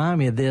just remind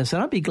me of this,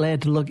 and I'll be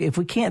glad to look. If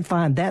we can't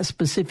find that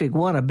specific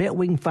one, I bet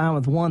we can find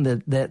with one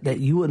that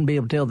you wouldn't be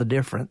able to tell the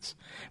difference,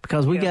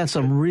 because we got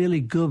some really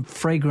good,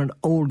 fragrant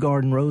old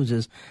garden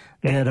roses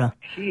that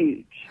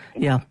huge.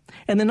 Yeah,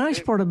 and the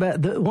nice part about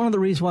one of the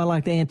reasons why I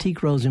like the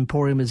Antique Rose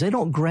Emporium is they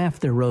don't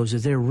graft their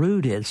roses; they're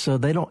rooted, so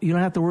you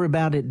don't have to worry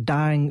about it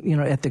dying,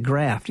 at the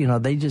graft.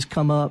 They just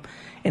come up,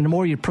 and the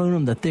more you prune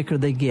them, the thicker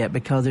they get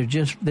because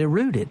they're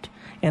rooted,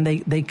 and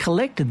they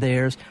collected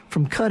theirs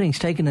from cuttings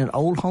taken in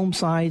old home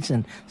sites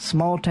and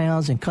small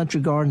towns and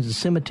country gardens and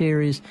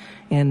cemeteries,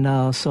 and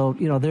so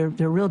they're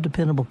real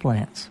dependable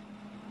plants.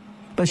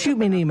 But shoot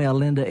me an email,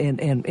 Linda,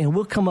 and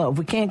we'll come up. If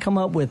we can't come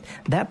up with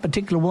that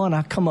particular one,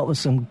 I'll come up with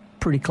some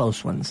pretty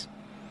close ones.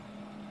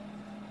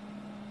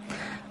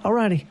 All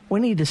righty, we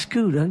need to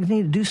scoot. I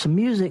need to do some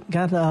music.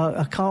 Got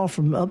a call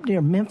from up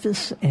near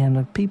Memphis,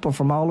 and people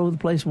from all over the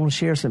place want to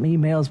share some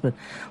emails. But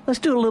let's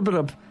do a little bit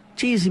of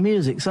cheesy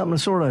music, something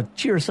to sort of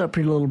cheer us up a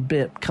little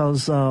bit,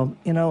 because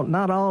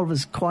not all of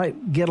us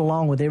quite get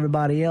along with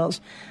everybody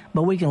else,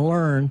 but we can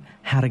learn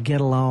how to get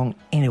along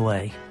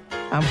anyway.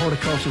 I'm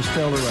horticulturist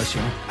Felder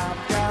Rushing.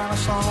 I've got a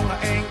song,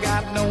 I ain't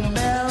got no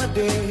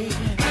melody.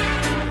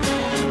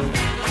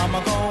 I'm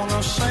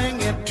gonna sing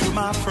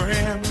my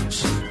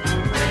friends.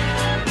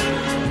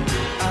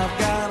 I've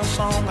got a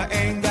song, I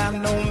ain't got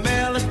no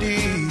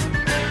melody.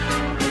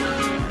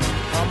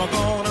 I'm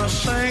gonna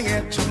sing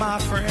it to my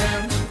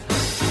friends.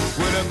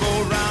 We'll go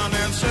round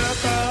in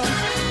circles.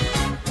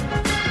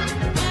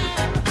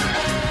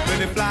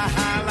 Will it fly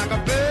high like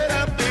a bird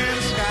up in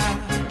the sky?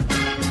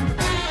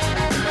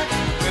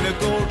 Will it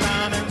go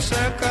round in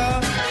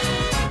circles?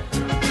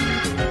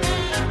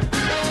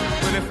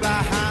 Will it fly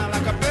high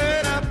like a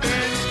bird up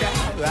in the sky?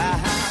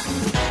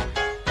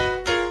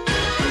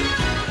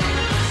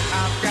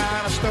 I've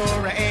got a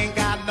story, ain't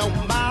got no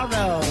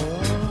moral.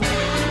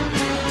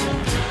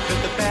 Let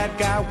the bad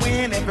guy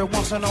win every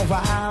once in a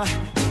while.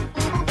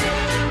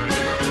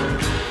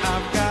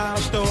 I've got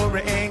a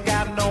story, ain't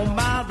got no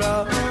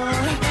moral.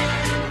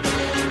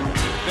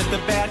 Let the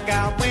bad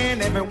guy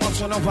win every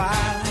once in a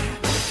while.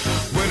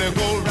 Will it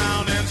go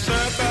round in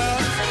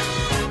circles?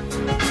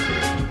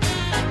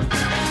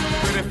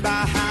 Will it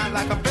fly high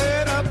like a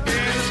bird up in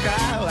the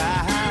sky?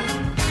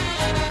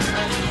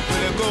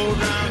 Will it go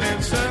round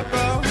in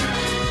circles?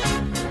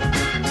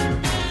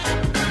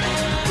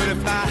 Will it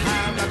fly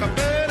high like a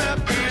bird up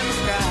in the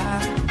sky?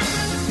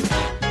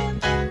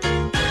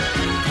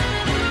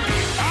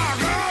 I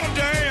gotta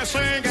dance,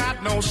 ain't got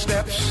no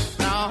steps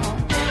now.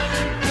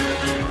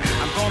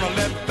 I'm gonna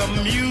let the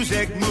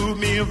music move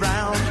me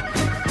around.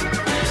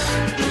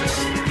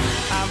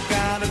 I've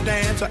got a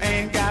dance, I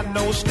ain't got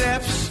no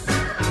steps.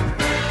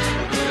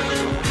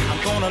 I'm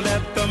gonna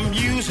let the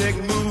music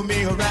move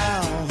me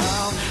around.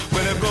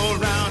 Will it go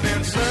round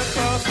in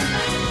circles?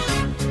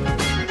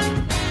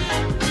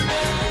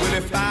 Will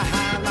it fly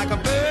high like a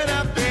bird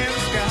up in the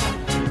sky?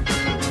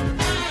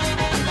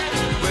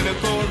 Will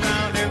it go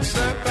round in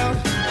circles?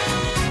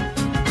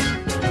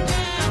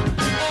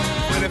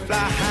 Will it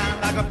fly high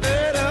like a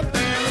bird up in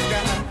the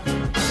sky?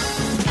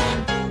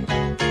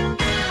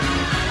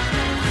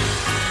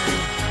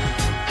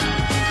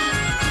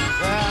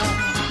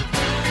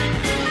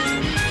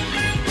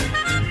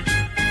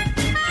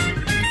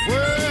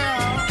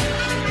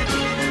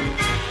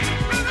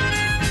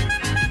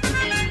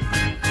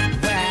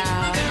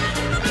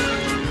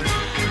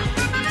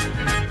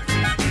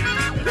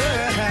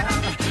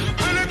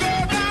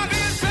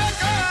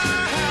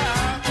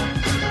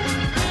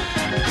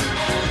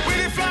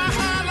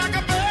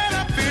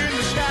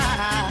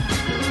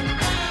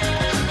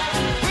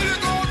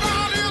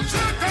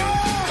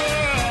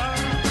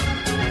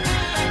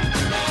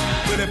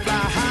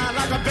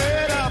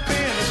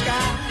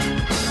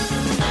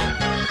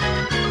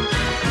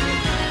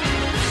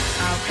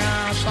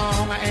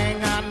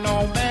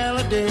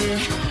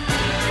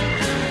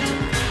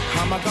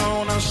 I'm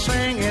gonna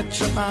sing it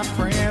to my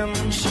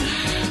friends.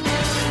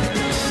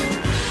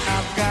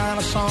 I've got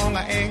a song,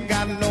 I ain't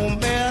got no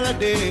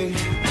melody.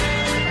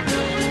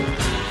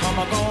 I'm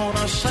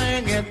gonna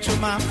sing it to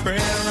my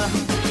friend.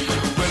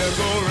 Will it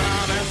go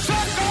round and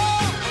circle?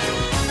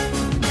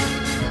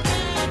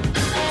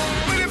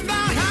 Will it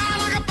fly high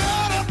like a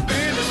bird up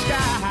in the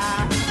sky?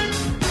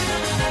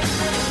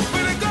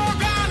 Will it go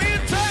round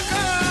and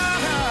circle?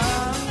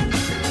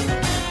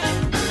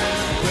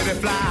 Will it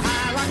fly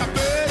high like a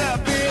bird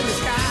up in the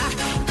sky?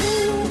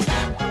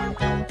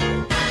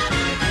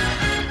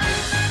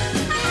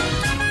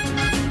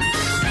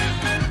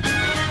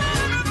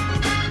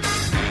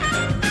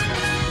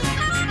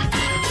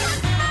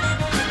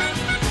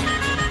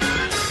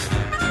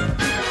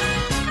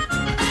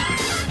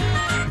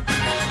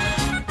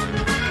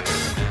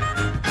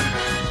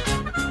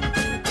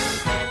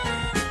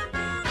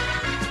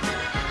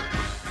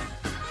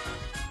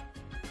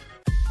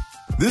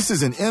 This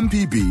is an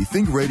MPB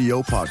Think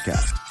Radio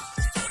podcast.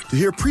 To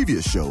hear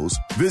previous shows,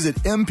 visit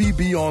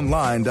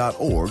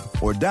mpbonline.org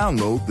or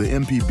download the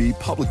MPB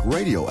Public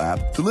Radio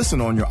app to listen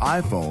on your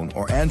iPhone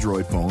or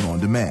Android phone on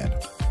demand.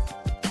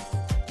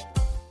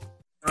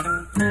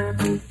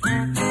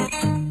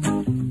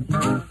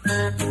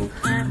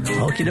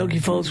 Okie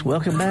dokie, folks.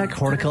 Welcome back.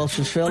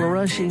 Horticulture's Felder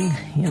Rushing.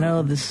 You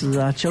know, this is,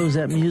 I chose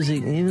that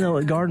music, even though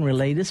it's garden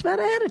related. It's about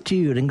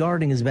attitude, and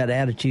gardening is about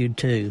attitude,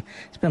 too.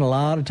 Spend a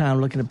lot of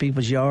time looking at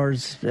people's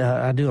yards.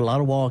 I do a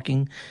lot of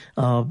walking.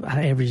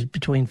 I average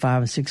between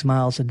 5 and 6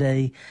 miles a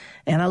day.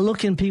 And I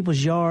look in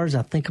people's yards.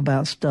 I think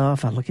about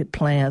stuff. I look at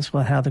plants,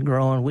 how they're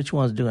growing, which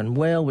one's doing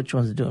well, which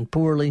one's doing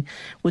poorly,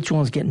 which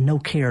one's getting no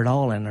care at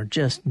all and are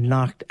just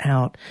knocked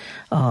out.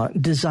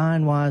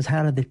 Design-wise,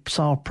 how do they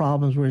solve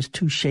problems where it's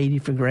too shady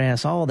for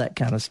grass, all that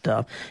kind of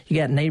stuff. You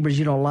got neighbors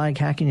you don't like.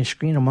 How can you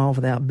screen them off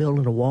without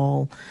building a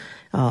wall?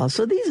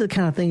 So these are the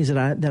kind of things that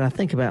I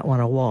think about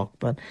when I walk.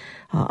 But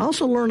I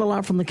also learn a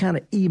lot from the kind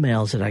of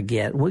emails that I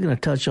get. We're going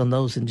to touch on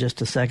those in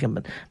just a second.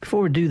 But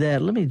before we do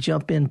that, let me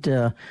jump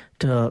into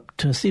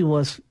to see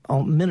what's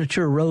on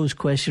miniature rose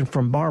question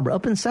from Barbara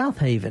up in South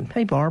Haven.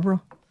 Hey, Barbara.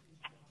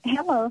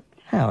 Hello.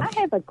 Howdy. I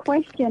have a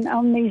question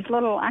on these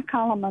little, I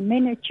call them a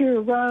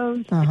miniature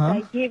rose that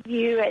they give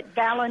you at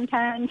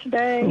Valentine's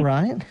Day.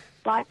 Right.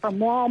 like from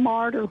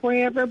Walmart or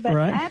wherever, but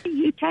how do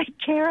you take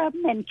care of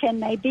them, and can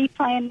they be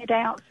planted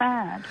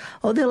outside?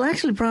 Oh, they'll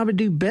actually probably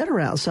do better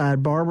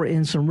outside, Barbara,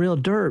 in some real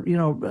dirt. You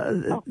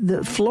know,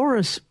 the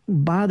florists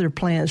buy their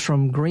plants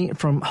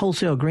from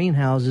wholesale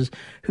greenhouses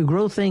who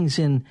grow things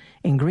in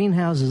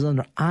greenhouses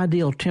under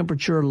ideal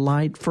temperature,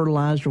 light,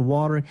 fertilizer,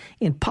 water,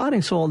 in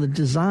potting soil that's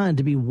designed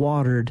to be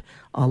watered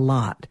a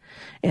lot.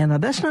 And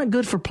that's not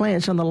good for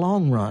plants in the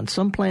long run.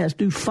 Some plants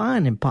do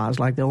fine in pots,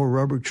 like the old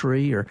rubber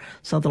tree or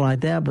something like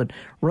that, but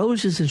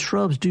roses and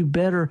shrubs do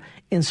better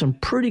in some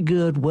pretty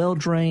good,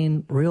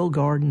 well-drained, real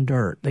garden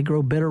dirt. They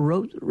grow better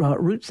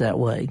roots that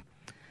way.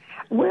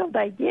 Will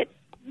they get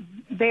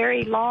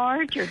very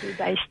large, or do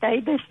they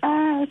stay this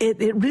size?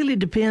 It really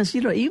depends.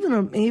 You know,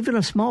 even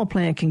a small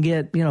plant can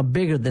get, you know,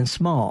 bigger than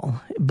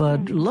small.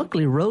 But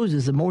luckily,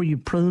 roses, the more you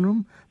prune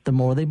them, the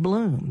more they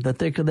bloom, the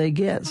thicker they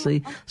get.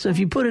 See, so if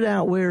you put it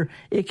out where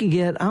it can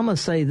get, I'm going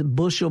to say the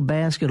bushel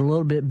basket a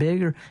little bit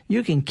bigger,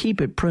 you can keep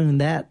it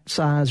pruned that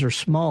size or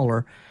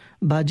smaller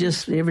by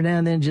just every now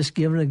and then just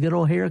giving it a good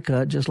old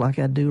haircut, just like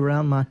I do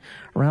around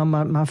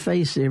my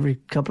face every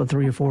couple of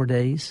 3 or 4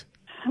 days.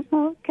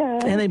 Okay.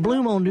 And they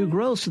bloom on new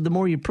growth, so the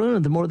more you prune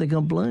them, the more they're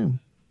going to bloom.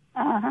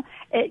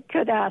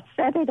 Could I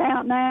set it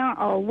out now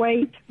or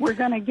wait? We're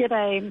going to get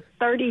a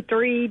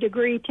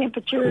 33-degree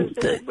temperature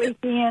this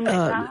weekend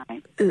at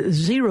night.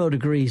 0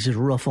 degrees is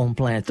rough on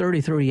plant.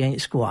 33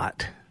 ain't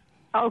squat.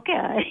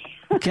 Okay.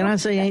 Can I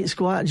say ain't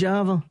squat,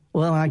 Java?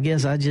 Well, I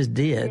guess I just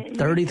did.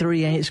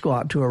 33 ain't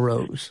squat to a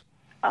rose.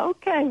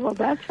 Okay, well,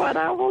 that's what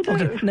I will do.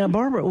 Okay. Now,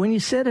 Barbara, when you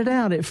set it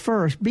out at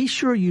first, be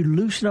sure you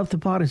loosen up the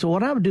potting soil.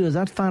 What I would do is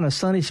I'd find a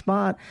sunny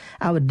spot,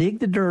 I would dig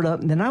the dirt up,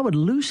 and then I would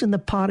loosen the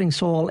potting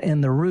soil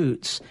and the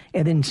roots,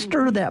 and then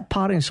stir that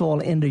potting soil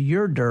into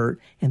your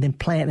dirt, and then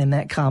plant in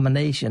that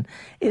combination.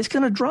 It's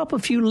going to drop a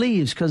few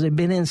leaves because they've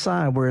been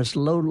inside where it's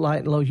low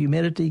light, low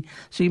humidity.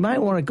 So you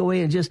might want to go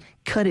ahead and just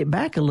cut it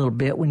back a little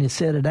bit when you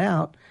set it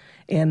out,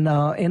 and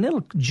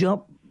it'll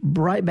jump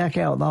right back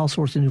out with all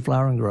sorts of new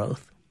flowering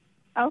growth.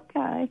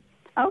 Okay.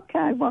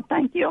 Well,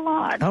 thank you a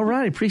lot. All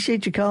right.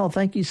 Appreciate your call.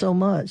 Thank you so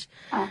much.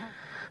 Well,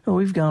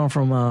 we've gone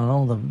from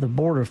on the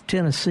border of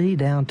Tennessee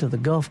down to the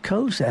Gulf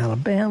Coast,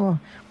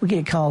 Alabama. We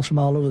get calls from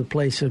all over the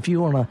place. So if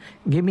you want to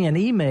give me an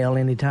email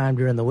anytime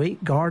during the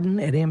week,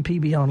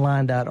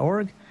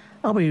 garden@mpbonline.org,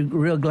 I'll be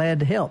real glad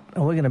to help.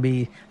 And we're going to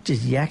be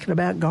just yakking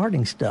about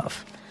gardening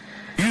stuff.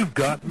 You've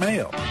got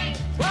mail.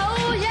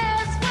 Oh,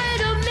 yes,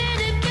 wait a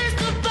minute,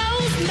 Mr.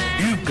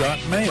 Postman. You've got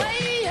mail.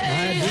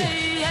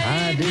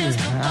 I do.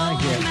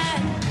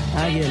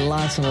 I get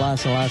lots and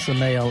lots and lots of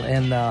mail.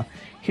 And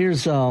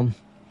here's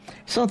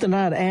something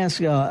I'd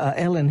ask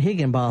Ellen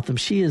Higginbotham.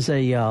 She is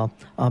a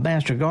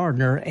master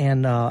gardener,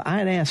 and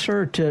I'd asked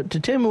her to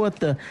tell me what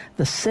the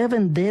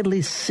 7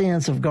 deadly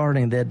sins of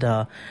gardening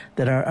that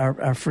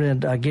our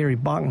friend Gary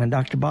Bachman,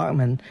 Dr.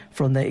 Bachman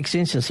from the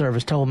Extension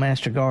Service, told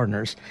master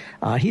gardeners.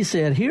 He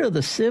said, here are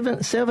the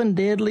seven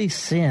deadly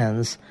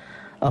sins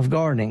of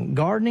gardening.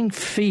 Gardening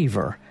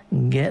fever.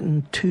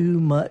 Getting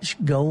too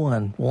much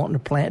going, wanting to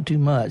plant too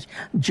much,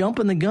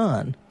 jumping the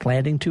gun,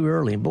 planting too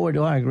early. Boy,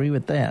 do I agree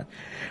with that.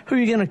 Who are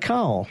you going to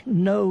call?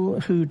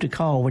 Know who to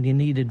call when you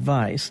need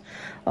advice.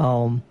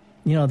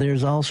 You know,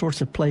 there's all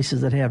sorts of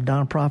places that have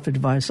nonprofit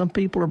advice. Some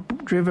people are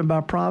driven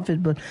by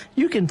profit, but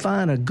you can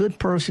find a good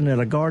person at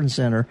a garden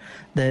center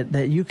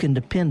that you can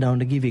depend on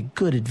to give you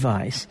good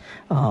advice.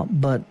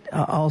 But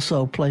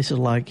also places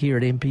like here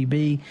at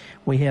MPB,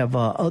 we have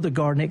other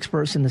garden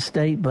experts in the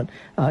state, but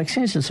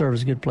Extension Service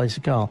is a good place to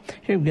call.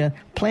 Here we go.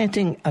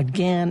 Planting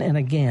again and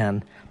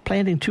again.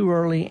 Planting too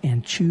early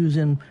and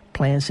choosing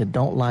plants that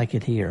don't like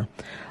it here.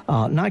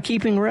 Not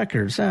keeping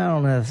records. I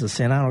don't know if that's a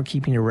sin. I don't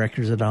keep any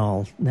records at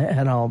all.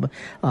 But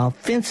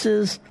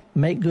fences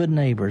make good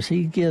neighbors.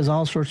 He gives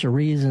all sorts of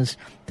reasons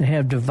to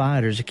have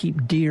dividers, to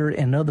keep deer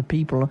and other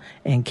people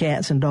and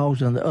cats and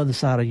dogs on the other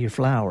side of your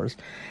flowers.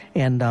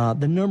 And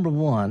the number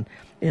one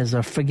is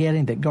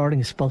forgetting that gardening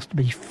is supposed to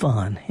be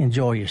fun.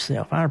 Enjoy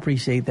yourself. I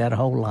appreciate that a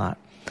whole lot.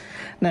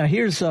 Now,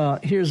 here's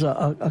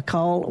a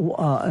call,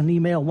 an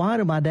email. Why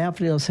do my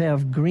daffodils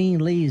have green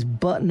leaves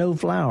but no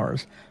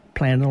flowers?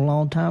 Planted a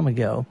long time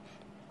ago.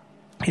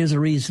 Here's a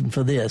reason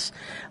for this.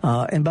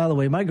 And by the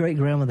way, my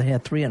great-grandmother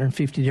had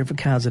 350 different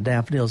kinds of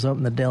daffodils up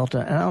in the Delta,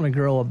 and I only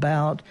grow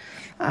about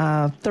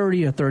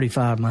 30 or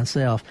 35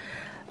 myself.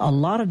 A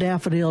lot of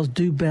daffodils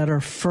do better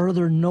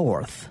further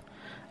north.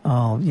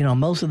 You know,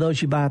 most of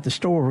those you buy at the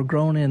store were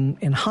grown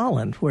in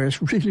Holland, where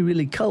it's really,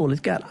 really cold.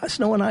 It's got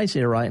snow and ice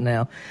here right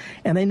now.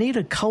 And they need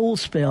a cold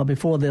spell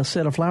before they'll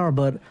set a flower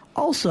bud.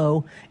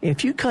 Also,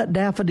 if you cut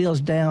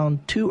daffodils down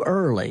too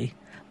early,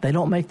 they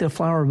don't make their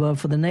flower bud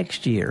for the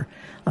next year.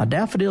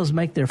 Daffodils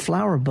make their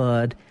flower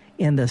bud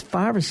in the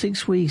 5 or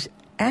 6 weeks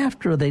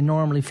after they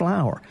normally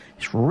flower.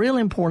 It's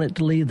really important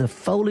to leave the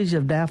foliage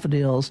of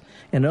daffodils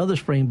and other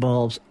spring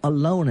bulbs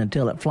alone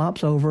until it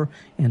flops over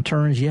and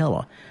turns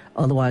yellow.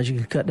 Otherwise, you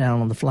can cut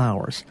down on the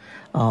flowers.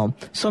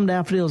 Some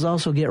daffodils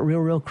also get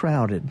real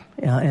crowded,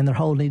 and their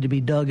holes need to be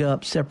dug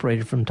up,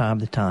 separated from time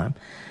to time.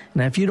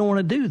 Now, if you don't want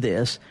to do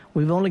this,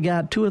 we've only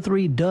got 2 or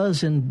 3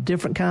 dozen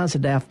different kinds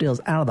of daffodils.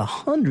 Out of the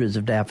hundreds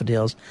of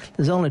daffodils,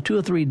 there's only 2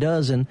 or 3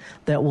 dozen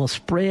that will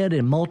spread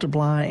and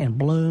multiply and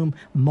bloom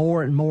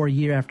more and more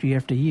year after year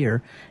after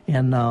year.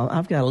 And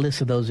I've got a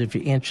list of those if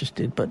you're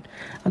interested. But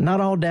not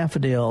all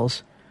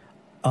daffodils.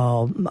 There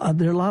are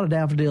a lot of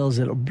daffodils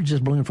that will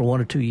just bloom for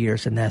 1 or 2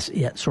 years, and that's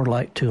it, sort of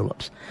like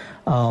tulips.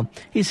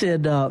 He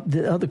said,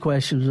 the other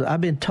question was,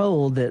 I've been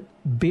told that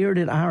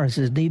bearded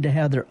irises need to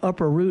have their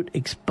upper root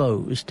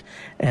exposed,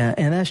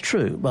 and that's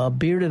true.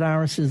 Bearded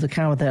irises, the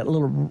kind with that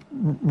little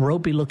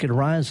ropey-looking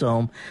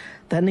rhizome,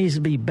 that needs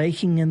to be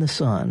baking in the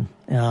sun.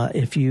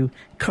 If you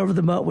cover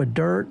them up with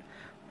dirt,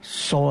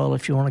 soil,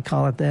 if you want to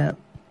call it that,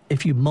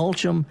 if you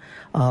mulch them,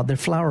 their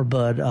flower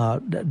bud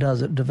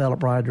doesn't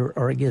develop right,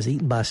 or it gets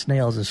eaten by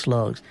snails and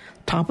slugs.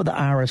 Top of the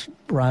iris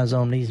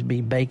rhizome needs to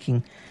be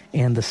baking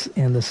in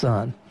the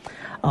sun.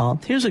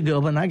 Here's a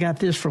good one. I got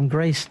this from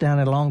Grace down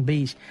at Long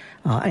Beach.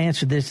 I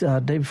answered this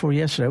day before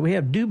yesterday. We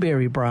have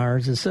dewberry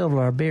briars and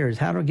silver berries.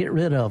 How do I get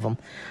rid of them?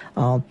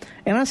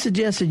 And I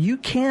suggested you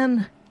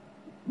can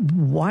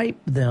wipe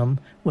them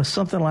with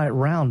something like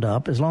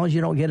Roundup, as long as you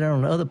don't get it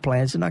on other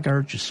plants. It's not going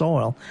to hurt your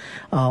soil.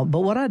 But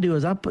what I do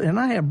is I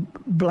have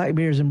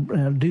blackberries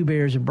and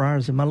dewberries and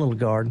briars in my little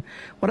garden.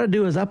 What I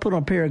do is I put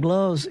on a pair of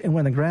gloves, and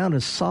when the ground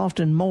is soft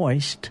and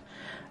moist,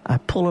 I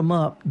pull them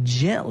up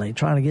gently,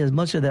 trying to get as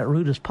much of that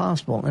root as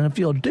possible. And if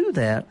you'll do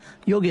that,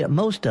 you'll get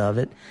most of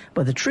it.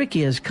 But the trick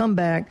is come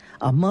back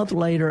a month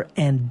later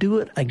and do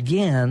it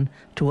again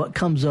to what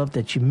comes up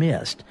that you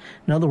missed.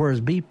 In other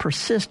words, be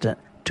persistent.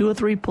 2 or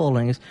 3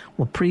 pullings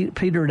will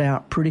peter it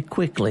out pretty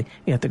quickly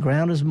if the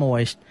ground is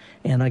moist.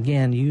 And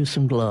again, use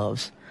some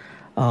gloves.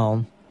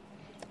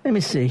 Let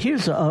me see.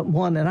 Here's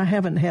one that I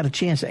haven't had a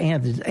chance to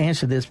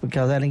answer this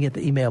because I didn't get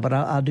the email, but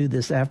I'll do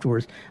this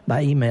afterwards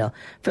by email.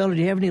 Felder,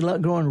 do you have any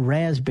luck growing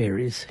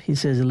raspberries? He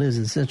says he lives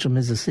in central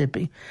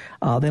Mississippi.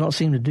 They don't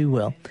seem to do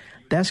well.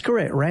 That's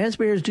correct.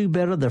 Raspberries do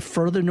better the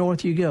further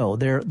north you go.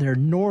 They're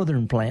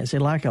northern plants. They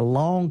like a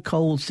long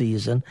cold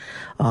season.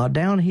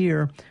 Down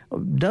here,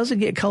 doesn't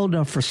get cold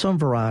enough for some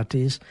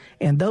varieties.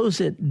 And those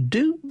that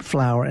do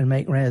flower and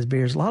make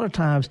raspberries, a lot of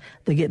times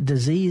they get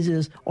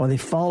diseases or they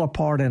fall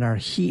apart in our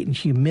heat and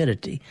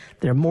humidity.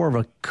 They're more of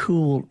a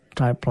cool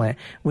type plant.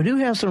 We do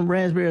have some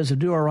raspberries that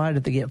do all right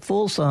if they get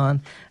full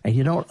sun and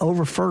you don't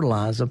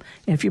over-fertilize them.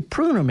 And if you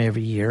prune them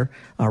every year,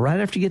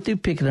 right after you get through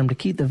picking them, to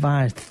keep the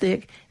vines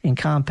thick and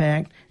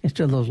compact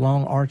instead of those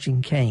long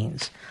arching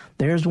canes.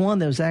 There's one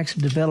that was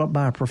actually developed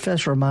by a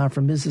professor of mine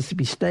from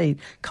Mississippi State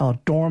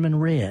called Dorman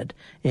Red.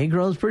 It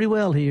grows pretty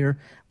well here,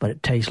 but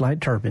it tastes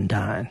like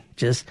turpentine.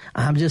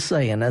 I'm just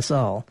saying, that's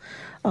all.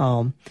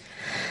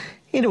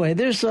 Anyway,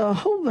 there's a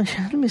whole bunch.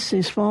 Let me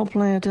see. Small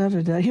plant.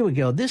 Here we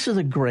go. This is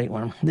a great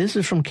one. This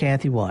is from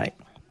Kathy White.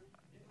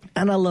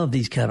 And I love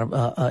these kind of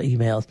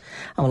emails.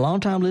 I'm a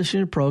long-time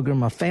listener to the program.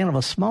 I'm a fan of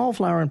a small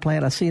flowering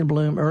plant I see in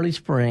bloom early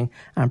spring.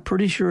 I'm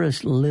pretty sure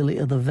it's lily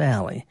of the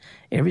valley.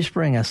 Every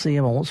spring I see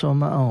them. I want some of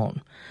my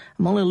own.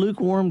 I'm only a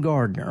lukewarm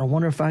gardener. I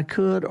wonder if I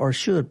could or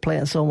should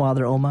plant some while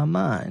they're on my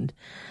mind.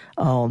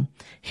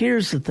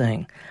 Here's the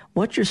thing.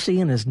 What you're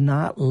seeing is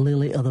not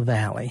lily of the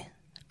valley.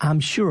 I'm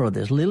sure of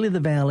this. Lily of the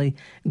Valley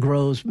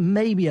grows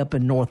maybe up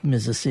in North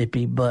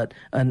Mississippi,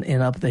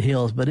 and up the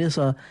hills, but it's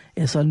a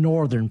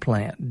northern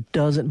plant.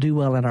 Doesn't do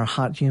well in our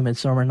hot, humid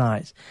summer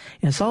nights.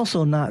 It's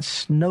also not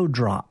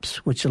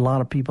snowdrops, which a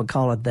lot of people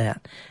call it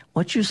that.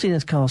 What you see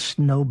is called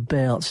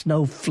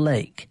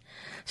snowflake.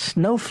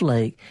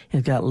 Snowflake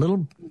has got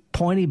little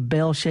pointy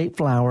bell-shaped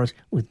flowers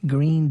with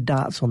green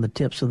dots on the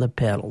tips of the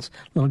petals,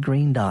 little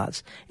green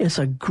dots. It's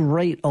a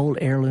great old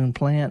heirloom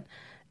plant.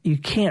 You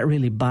can't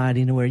really buy it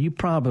anywhere. You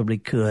probably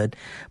could.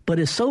 But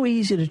it's so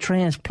easy to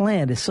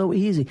transplant. It's so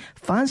easy.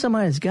 Find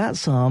somebody that's got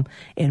some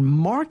and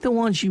mark the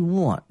ones you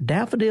want.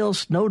 Daffodils,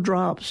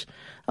 snowdrops,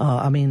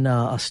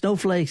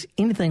 snowflakes,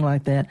 anything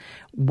like that.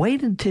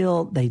 Wait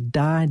until they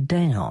die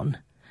down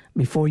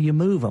before you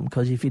move them.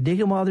 Because if you dig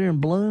them while they're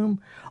in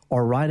bloom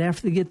or right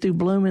after they get through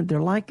blooming,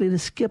 they're likely to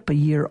skip a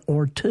year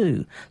or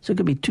two. So it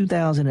could be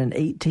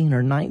 2018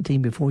 or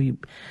 19 before you.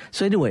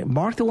 So anyway,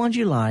 mark the ones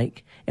you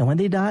like. And when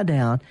they die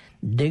down,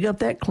 dig up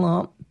that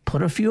clump,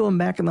 put a few of them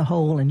back in the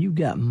hole, and you've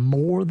got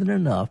more than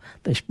enough.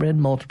 They spread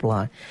and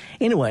multiply.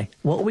 Anyway,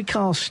 what we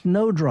call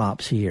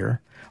snowdrops here,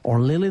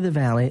 or lily of the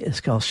valley, is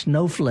called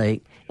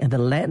snowflake, and the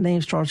Latin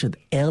name starts with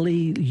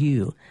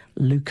Leu,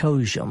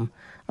 leucosium.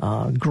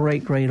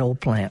 Great old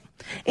plant.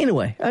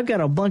 Anyway, I've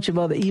got a bunch of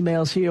other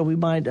emails here. We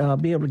might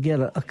be able to get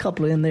a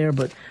couple in there,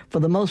 but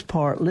for the most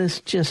part, let's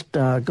just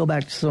go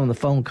back to some of the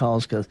phone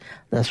calls because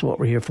that's what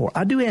we're here for.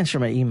 I do answer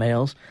my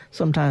emails.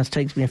 Sometimes it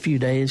takes me a few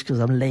days because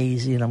I'm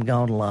lazy and I'm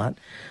gone a lot.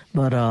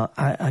 But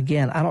I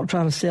don't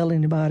try to sell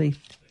anybody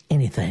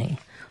anything.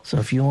 So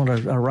if you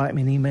want to write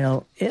me an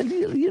email,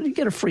 you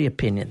get a free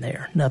opinion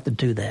there. Nothing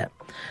to that.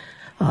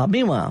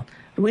 Meanwhile,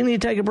 Do we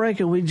need to take a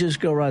break, or we just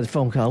go right to the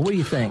phone call? What do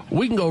you think?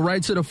 We can go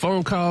right to the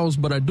phone calls,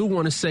 but I do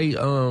want to say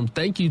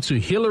thank you to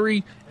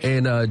Hillary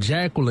and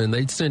Jacqueline.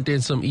 They sent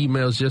in some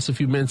emails just a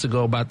few minutes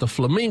ago about the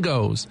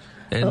flamingos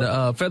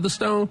and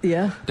Featherstone.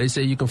 Yeah. They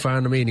say you can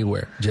find them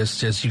anywhere.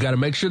 Just you got to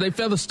make sure they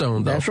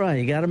Featherstone, though. That's right.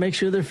 You got to make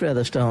sure they're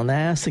Featherstone.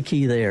 That's the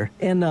key there.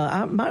 And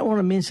I might want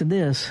to mention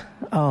this.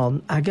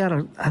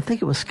 I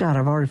think it was Scott.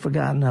 I've already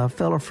forgotten. A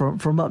fellow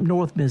from up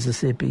north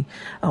Mississippi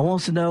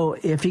wants to know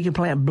if he can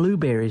plant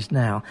blueberries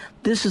now.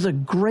 This is a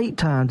great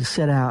time to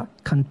set out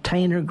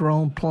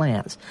container-grown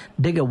plants.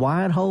 Dig a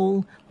wide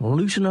hole,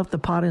 loosen up the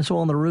potting soil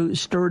on the roots,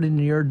 stir it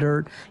into your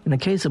dirt. In the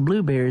case of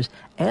blueberries,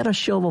 add a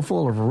shovel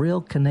full of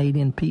real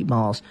Canadian peat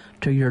moss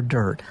to your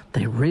dirt.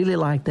 They really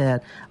like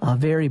that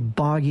very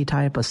boggy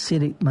type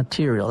acidic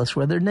material. That's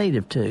where they're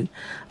native to.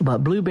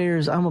 But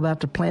blueberries, I'm about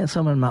to plant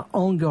some in my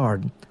own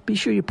garden. Be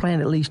sure you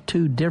plant at least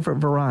 2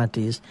 different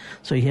varieties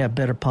so you have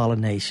better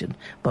pollination.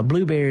 But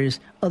blueberries,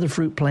 other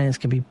fruit plants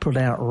can be put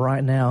out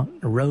right now.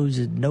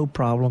 Roses, no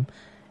problem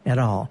at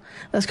all.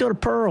 Let's go to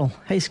Pearl.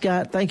 Hey,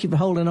 Scott, thank you for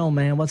holding on,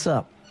 man. What's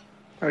up?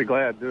 Very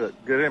glad to do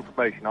it. Good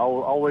information.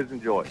 I'll always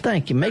enjoy it.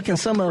 Thank you. Making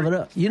some of it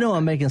up. You know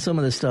I'm making some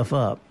of this stuff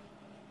up.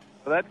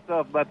 Well, that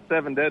stuff about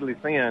 7 deadly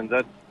sins,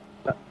 that's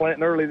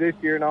planting early this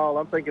year and all.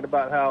 I'm thinking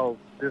about how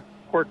this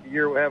quirky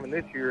year we're having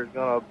this year is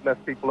going to mess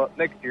people up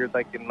next year,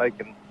 thinking they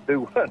can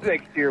do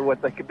next year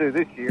what they could do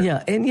this year.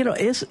 Yeah, and,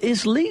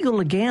 it's legal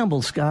to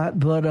gamble, Scott,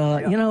 but,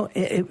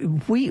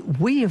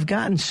 we have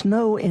gotten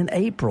snow in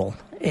April.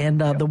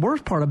 And the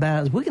worst part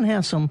about it is we can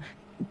have some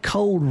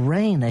cold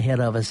rain ahead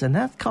of us, and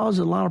that causes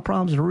a lot of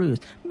problems to the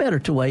roost. Better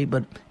to wait,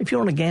 but if you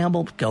want to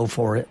gamble, go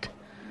for it.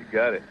 You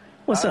got it.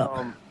 What's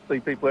up? See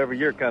people every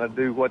year kind of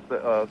do what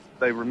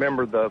they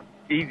remember the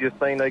easiest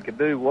thing they could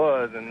do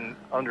was, and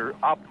under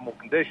optimal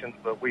conditions,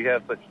 but we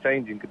have such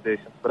changing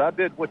conditions. But I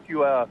did what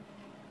you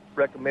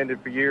recommended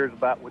for years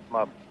about with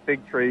my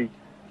fig tree.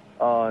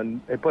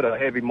 And they put a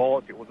heavy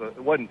mulch. It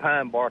wasn't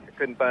pine bark. I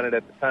couldn't find it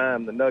at the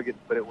time, the nuggets,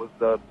 but it was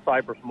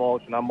cypress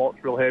mulch, and I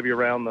mulched real heavy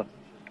around the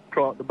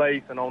trunk, the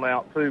base, and on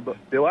out too. But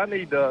do I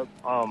need to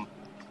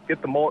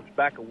get the mulch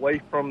back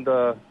away from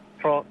the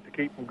trunk to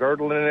keep from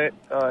girdling it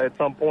at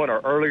some point, or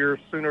earlier,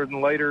 sooner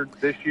than later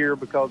this year,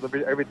 because of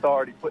everything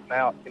already putting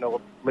out,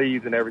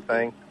 leaves and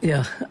everything?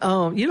 Yeah,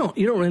 you don't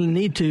really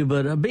need to,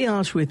 but be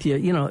honest with you,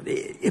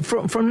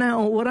 from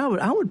now on, what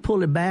I would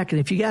pull it back, and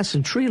if you got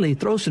some tree leaves,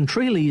 throw some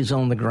tree leaves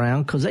on the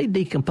ground because they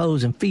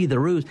decompose and feed the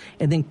roots,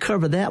 and then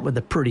cover that with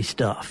the pretty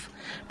stuff.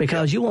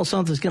 Because you want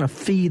something that's going to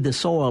feed the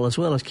soil as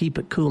well as keep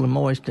it cool and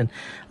moist. And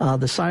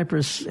the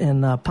cypress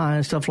and pine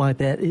and stuff like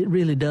that, it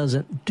really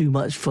doesn't do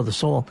much for the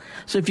soil.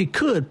 So if you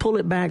could, pull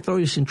it back, throw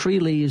you some tree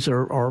leaves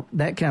or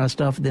that kind of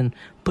stuff, then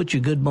put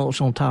your good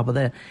mulch on top of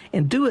that.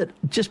 And do it,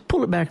 just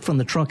pull it back from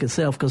the trunk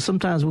itself, because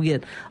sometimes we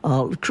get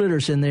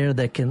critters in there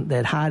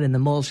that hide in the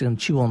mulch and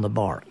chew on the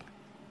bark.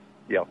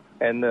 Yeah.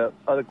 And the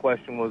other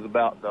question was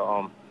about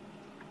the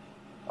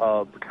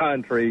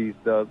pecan trees,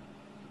 the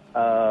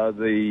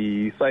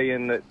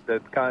saying that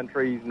pecan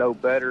trees know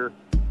better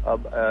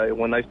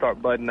when they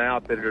start budding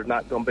out, that there's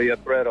not going to be a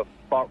threat of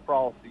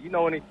frost. Do you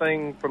know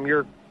anything from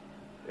your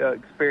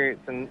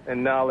experience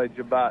and knowledge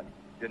about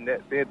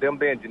them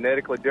being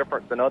genetically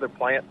different than other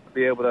plants to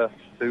be able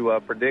to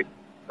predict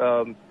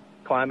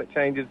climate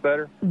changes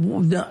better?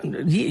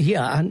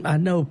 Yeah, I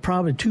know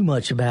probably too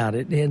much about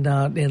it, and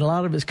a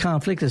lot of it's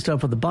conflict and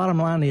stuff, but the bottom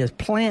line is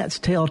plants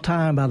tell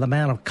time by the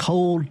amount of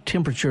cold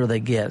temperature they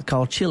get,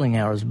 called chilling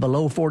hours,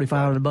 below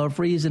 45 and above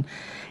freezing.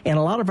 And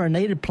a lot of our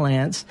native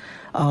plants,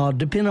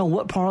 depending on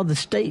what part of the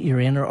state you're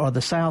in or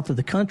the south of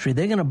the country,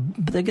 they're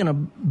gonna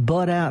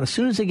bud out as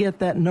soon as they get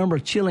that number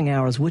of chilling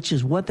hours, which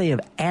is what they have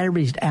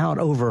averaged out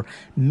over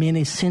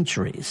many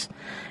centuries.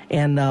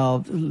 And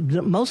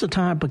most of the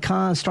time,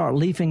 pecans start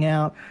leafing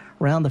out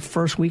around the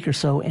first week or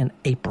so in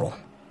April.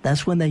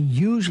 That's when they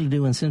usually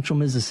do in central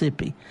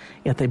Mississippi.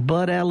 If they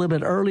bud out a little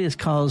bit early, it's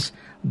because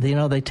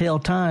they tell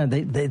time.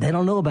 They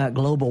don't know about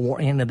global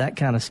warming and that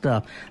kind of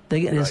stuff.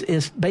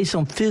 It's based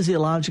on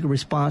physiological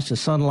response to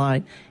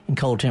sunlight and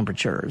cold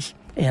temperatures.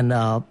 And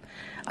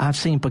I've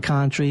seen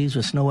pecan trees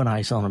with snow and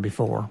ice on them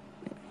before.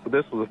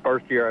 This was the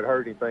first year I'd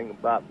heard anything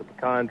about the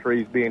pecan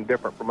trees being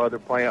different from other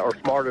plants or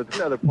smarter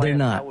than other plants. They're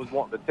not. I was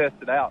wanting to test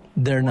it out.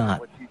 They're not.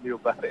 What you knew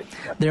about it.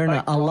 They're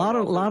not. A lot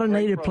of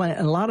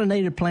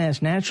native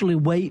plants naturally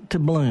wait to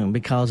bloom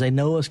because they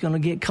know it's going to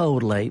get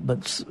cold late.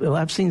 But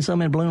I've seen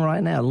some in bloom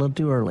right now, a little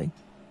too early.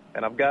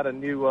 And I've got a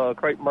new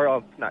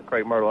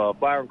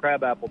flowering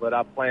crabapple that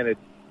I planted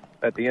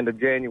at the end of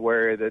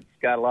January that's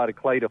got a lot of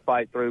clay to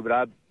fight through. But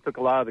I took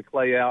a lot of the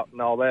clay out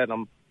and all that,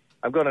 and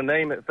I'm going to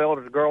name it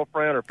Felder's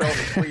Girlfriend or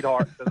Felder's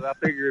Sweetheart, because I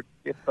figure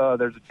if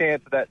there's a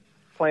chance of that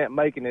plant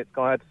making it, it's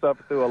going to have to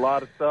suffer through a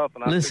lot of stuff.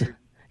 And I figured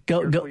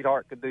your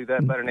sweetheart could do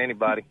that better than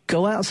anybody.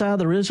 Go outside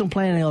the original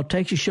plant hole,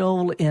 take your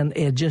shovel,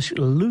 and just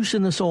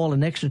loosen the soil,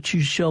 and extra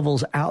 2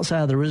 shovels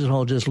outside the original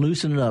hole, just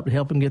loosen it up to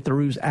help them get the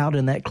roots out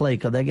in that clay,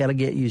 because they got to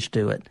get used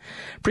to it.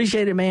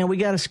 Appreciate it, man. We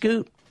got a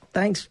scoop.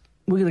 Thanks.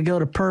 We're going to go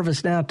to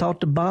Purvis now, talk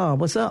to Bob.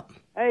 What's up?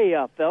 Hey,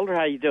 Felder,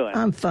 how you doing?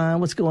 I'm fine.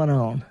 What's going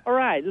on? All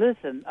right,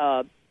 listen,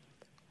 I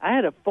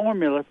had a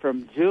formula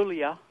from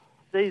Julia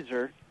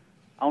Caesar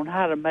on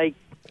how to make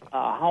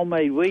a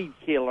homemade weed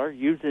killer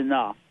using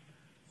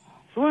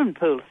swimming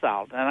pool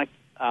salt. And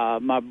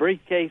my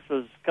briefcase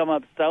was come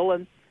up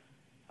stolen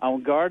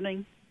on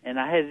gardening, and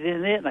I had it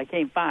in it, and I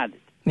can't find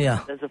it.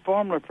 Yeah. There's a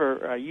formula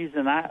for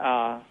using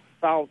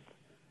salt,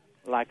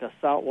 like a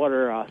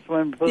saltwater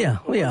swimming pool. Yeah,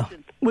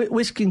 solution.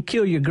 Which can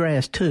kill your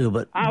grass, too.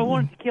 But I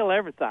want it to kill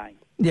everything.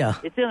 Yeah.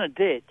 It's in a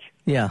ditch.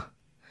 Yeah.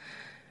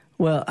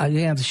 Well, you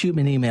have to shoot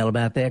me an email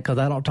about that because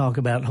I don't talk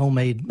about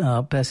homemade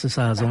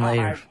pesticides on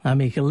the air. I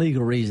mean, for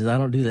legal reasons, I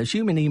don't do that.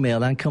 Shoot me an email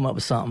and I can come up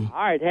with something.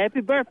 All right. Happy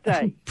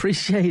birthday.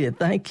 Appreciate it.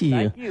 Thank you.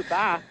 Thank you.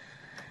 Bye.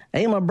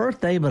 Ain't my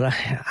birthday, but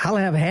I'll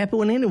have a happy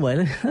one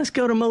anyway. Let's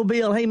go to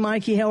Mobile. Hey,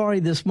 Mikey, how are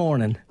you this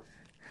morning?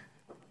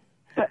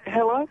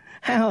 Hello.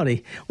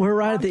 Howdy. We're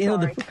right at the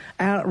end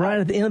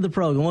of the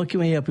program. What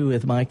can we help you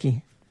with,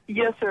 Mikey?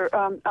 Yes, sir.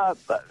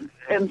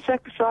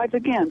 Insecticides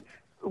again.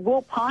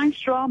 Will pine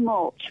straw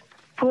mulch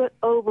put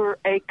over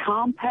a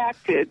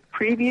compacted,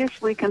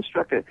 previously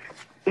constructed,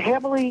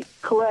 heavily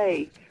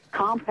clay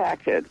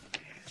compacted?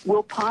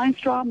 Will pine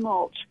straw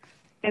mulch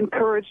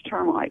encourage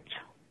termites?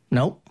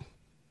 Nope.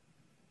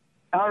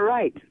 All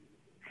right.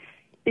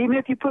 Even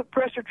if you put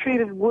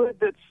pressure-treated wood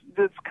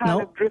that's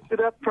kind of drifted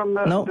up from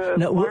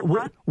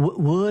the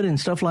wood and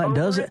stuff like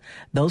those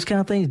kind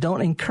of things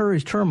don't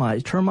encourage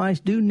termites. Termites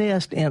do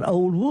nest in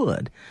old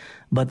wood,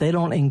 but they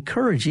don't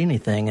encourage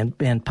anything.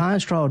 And pine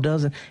straw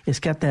doesn't. It's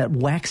got that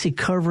waxy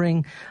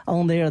covering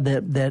on there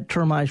that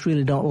termites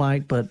really don't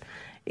like. But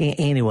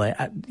anyway,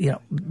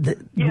 the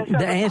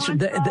answer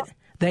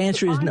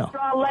is no. Pine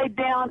straw laid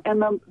down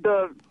and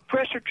the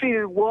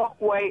pressure-treated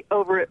walkway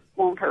over it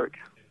won't hurt.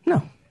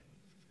 No.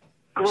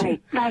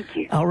 Great. Thank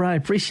you. All right.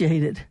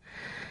 Appreciate it.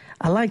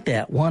 I like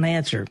that. One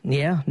answer.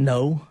 Yeah,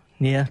 no.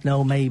 Yeah,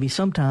 no, maybe.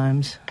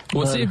 Sometimes.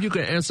 Well, see if you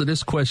can answer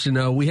this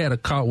question. We had a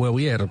call. Well,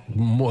 we had a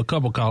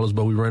couple callers,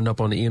 but we ran up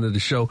on the end of the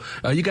show.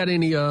 You got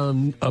any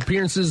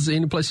appearances,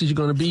 any places you're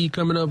going to be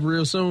coming up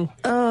real soon?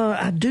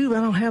 I do, but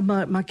I don't have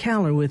my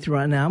calendar with you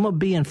right now. I'm going to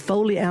be in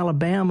Foley,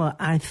 Alabama,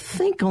 I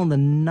think on the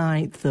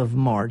 9th of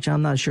March.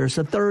 I'm not sure. It's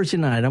a Thursday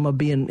night. I'm going to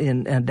be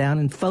down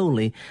in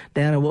Foley,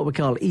 down in what we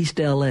call East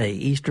L.A.,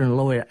 Eastern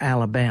Lower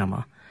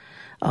Alabama.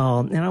 And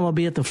I'm going to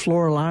be at the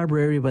Flora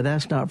Library, but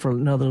that's not for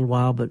another little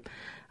while. But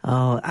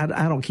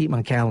I don't keep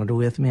my calendar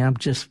with me. I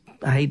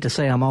hate to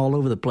say I'm all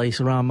over the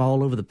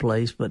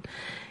place, but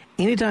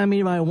anytime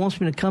anybody wants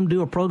me to come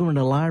do a program in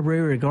the library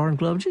or a garden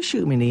club, just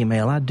shoot me an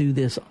email. I do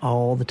this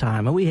all the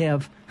time. And we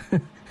have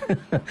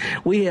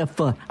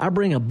fun. I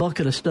bring a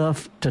bucket of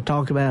stuff to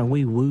talk about, and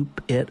we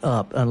whoop it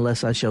up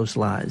unless I show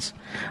slides.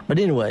 But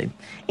anyway,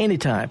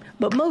 anytime.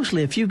 But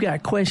mostly if you've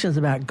got questions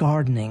about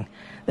gardening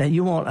that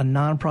you want a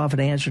nonprofit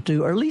answer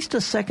to, or at least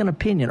a second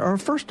opinion or a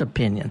first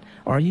opinion,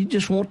 or you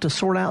just want to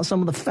sort out some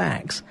of the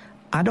facts,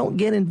 I don't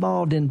get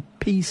involved in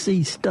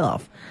PC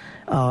stuff.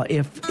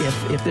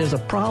 If there's a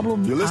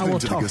problem, I will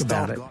talk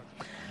about it.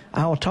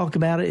 I will talk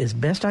about it as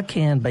best I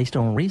can based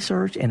on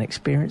research and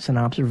experience and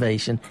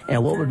observation.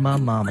 And what would my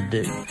mama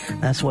do?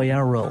 That's the way I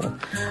roll.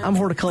 I'm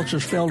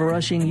horticulturist Felder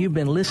Rushing. You've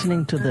been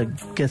listening to the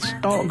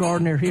Gestalt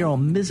Gardener here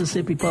on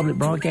Mississippi Public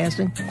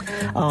Broadcasting.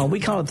 We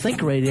call it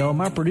Think Radio.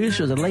 My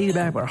producer is a lady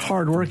back with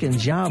hard-working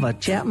Java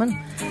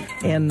Chapman.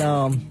 And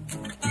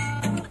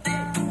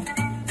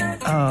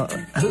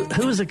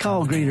who is the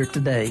call greeter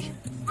today?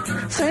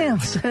 Sam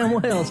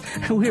Wells.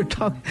 We're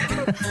talking.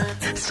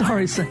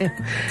 Sorry, Sam.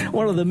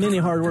 One of the many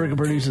hard-working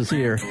producers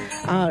here.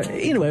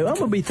 Anyway, I'm going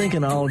to be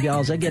thinking of all of y'all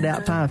as I get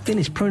out,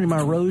 finish pruning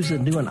my roses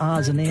and doing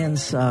odds and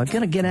ends. Going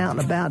to get out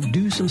and about,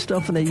 do some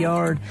stuff in the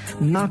yard,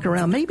 knock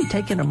around, maybe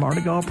taking a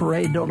Mardi Gras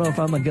parade. Don't know if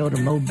I'm going to go to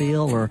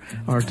Mobile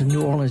or to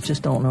New Orleans.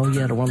 Just don't know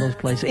yet, or one of those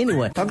places.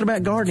 Anyway, talking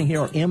about gardening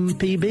here on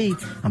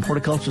MPB. I'm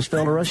horticulturist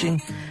Felder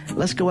Rushing.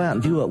 Let's go out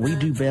and do what we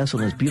do best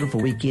on this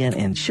beautiful weekend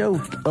and show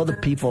other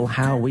people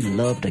how we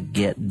love to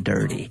get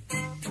dirty.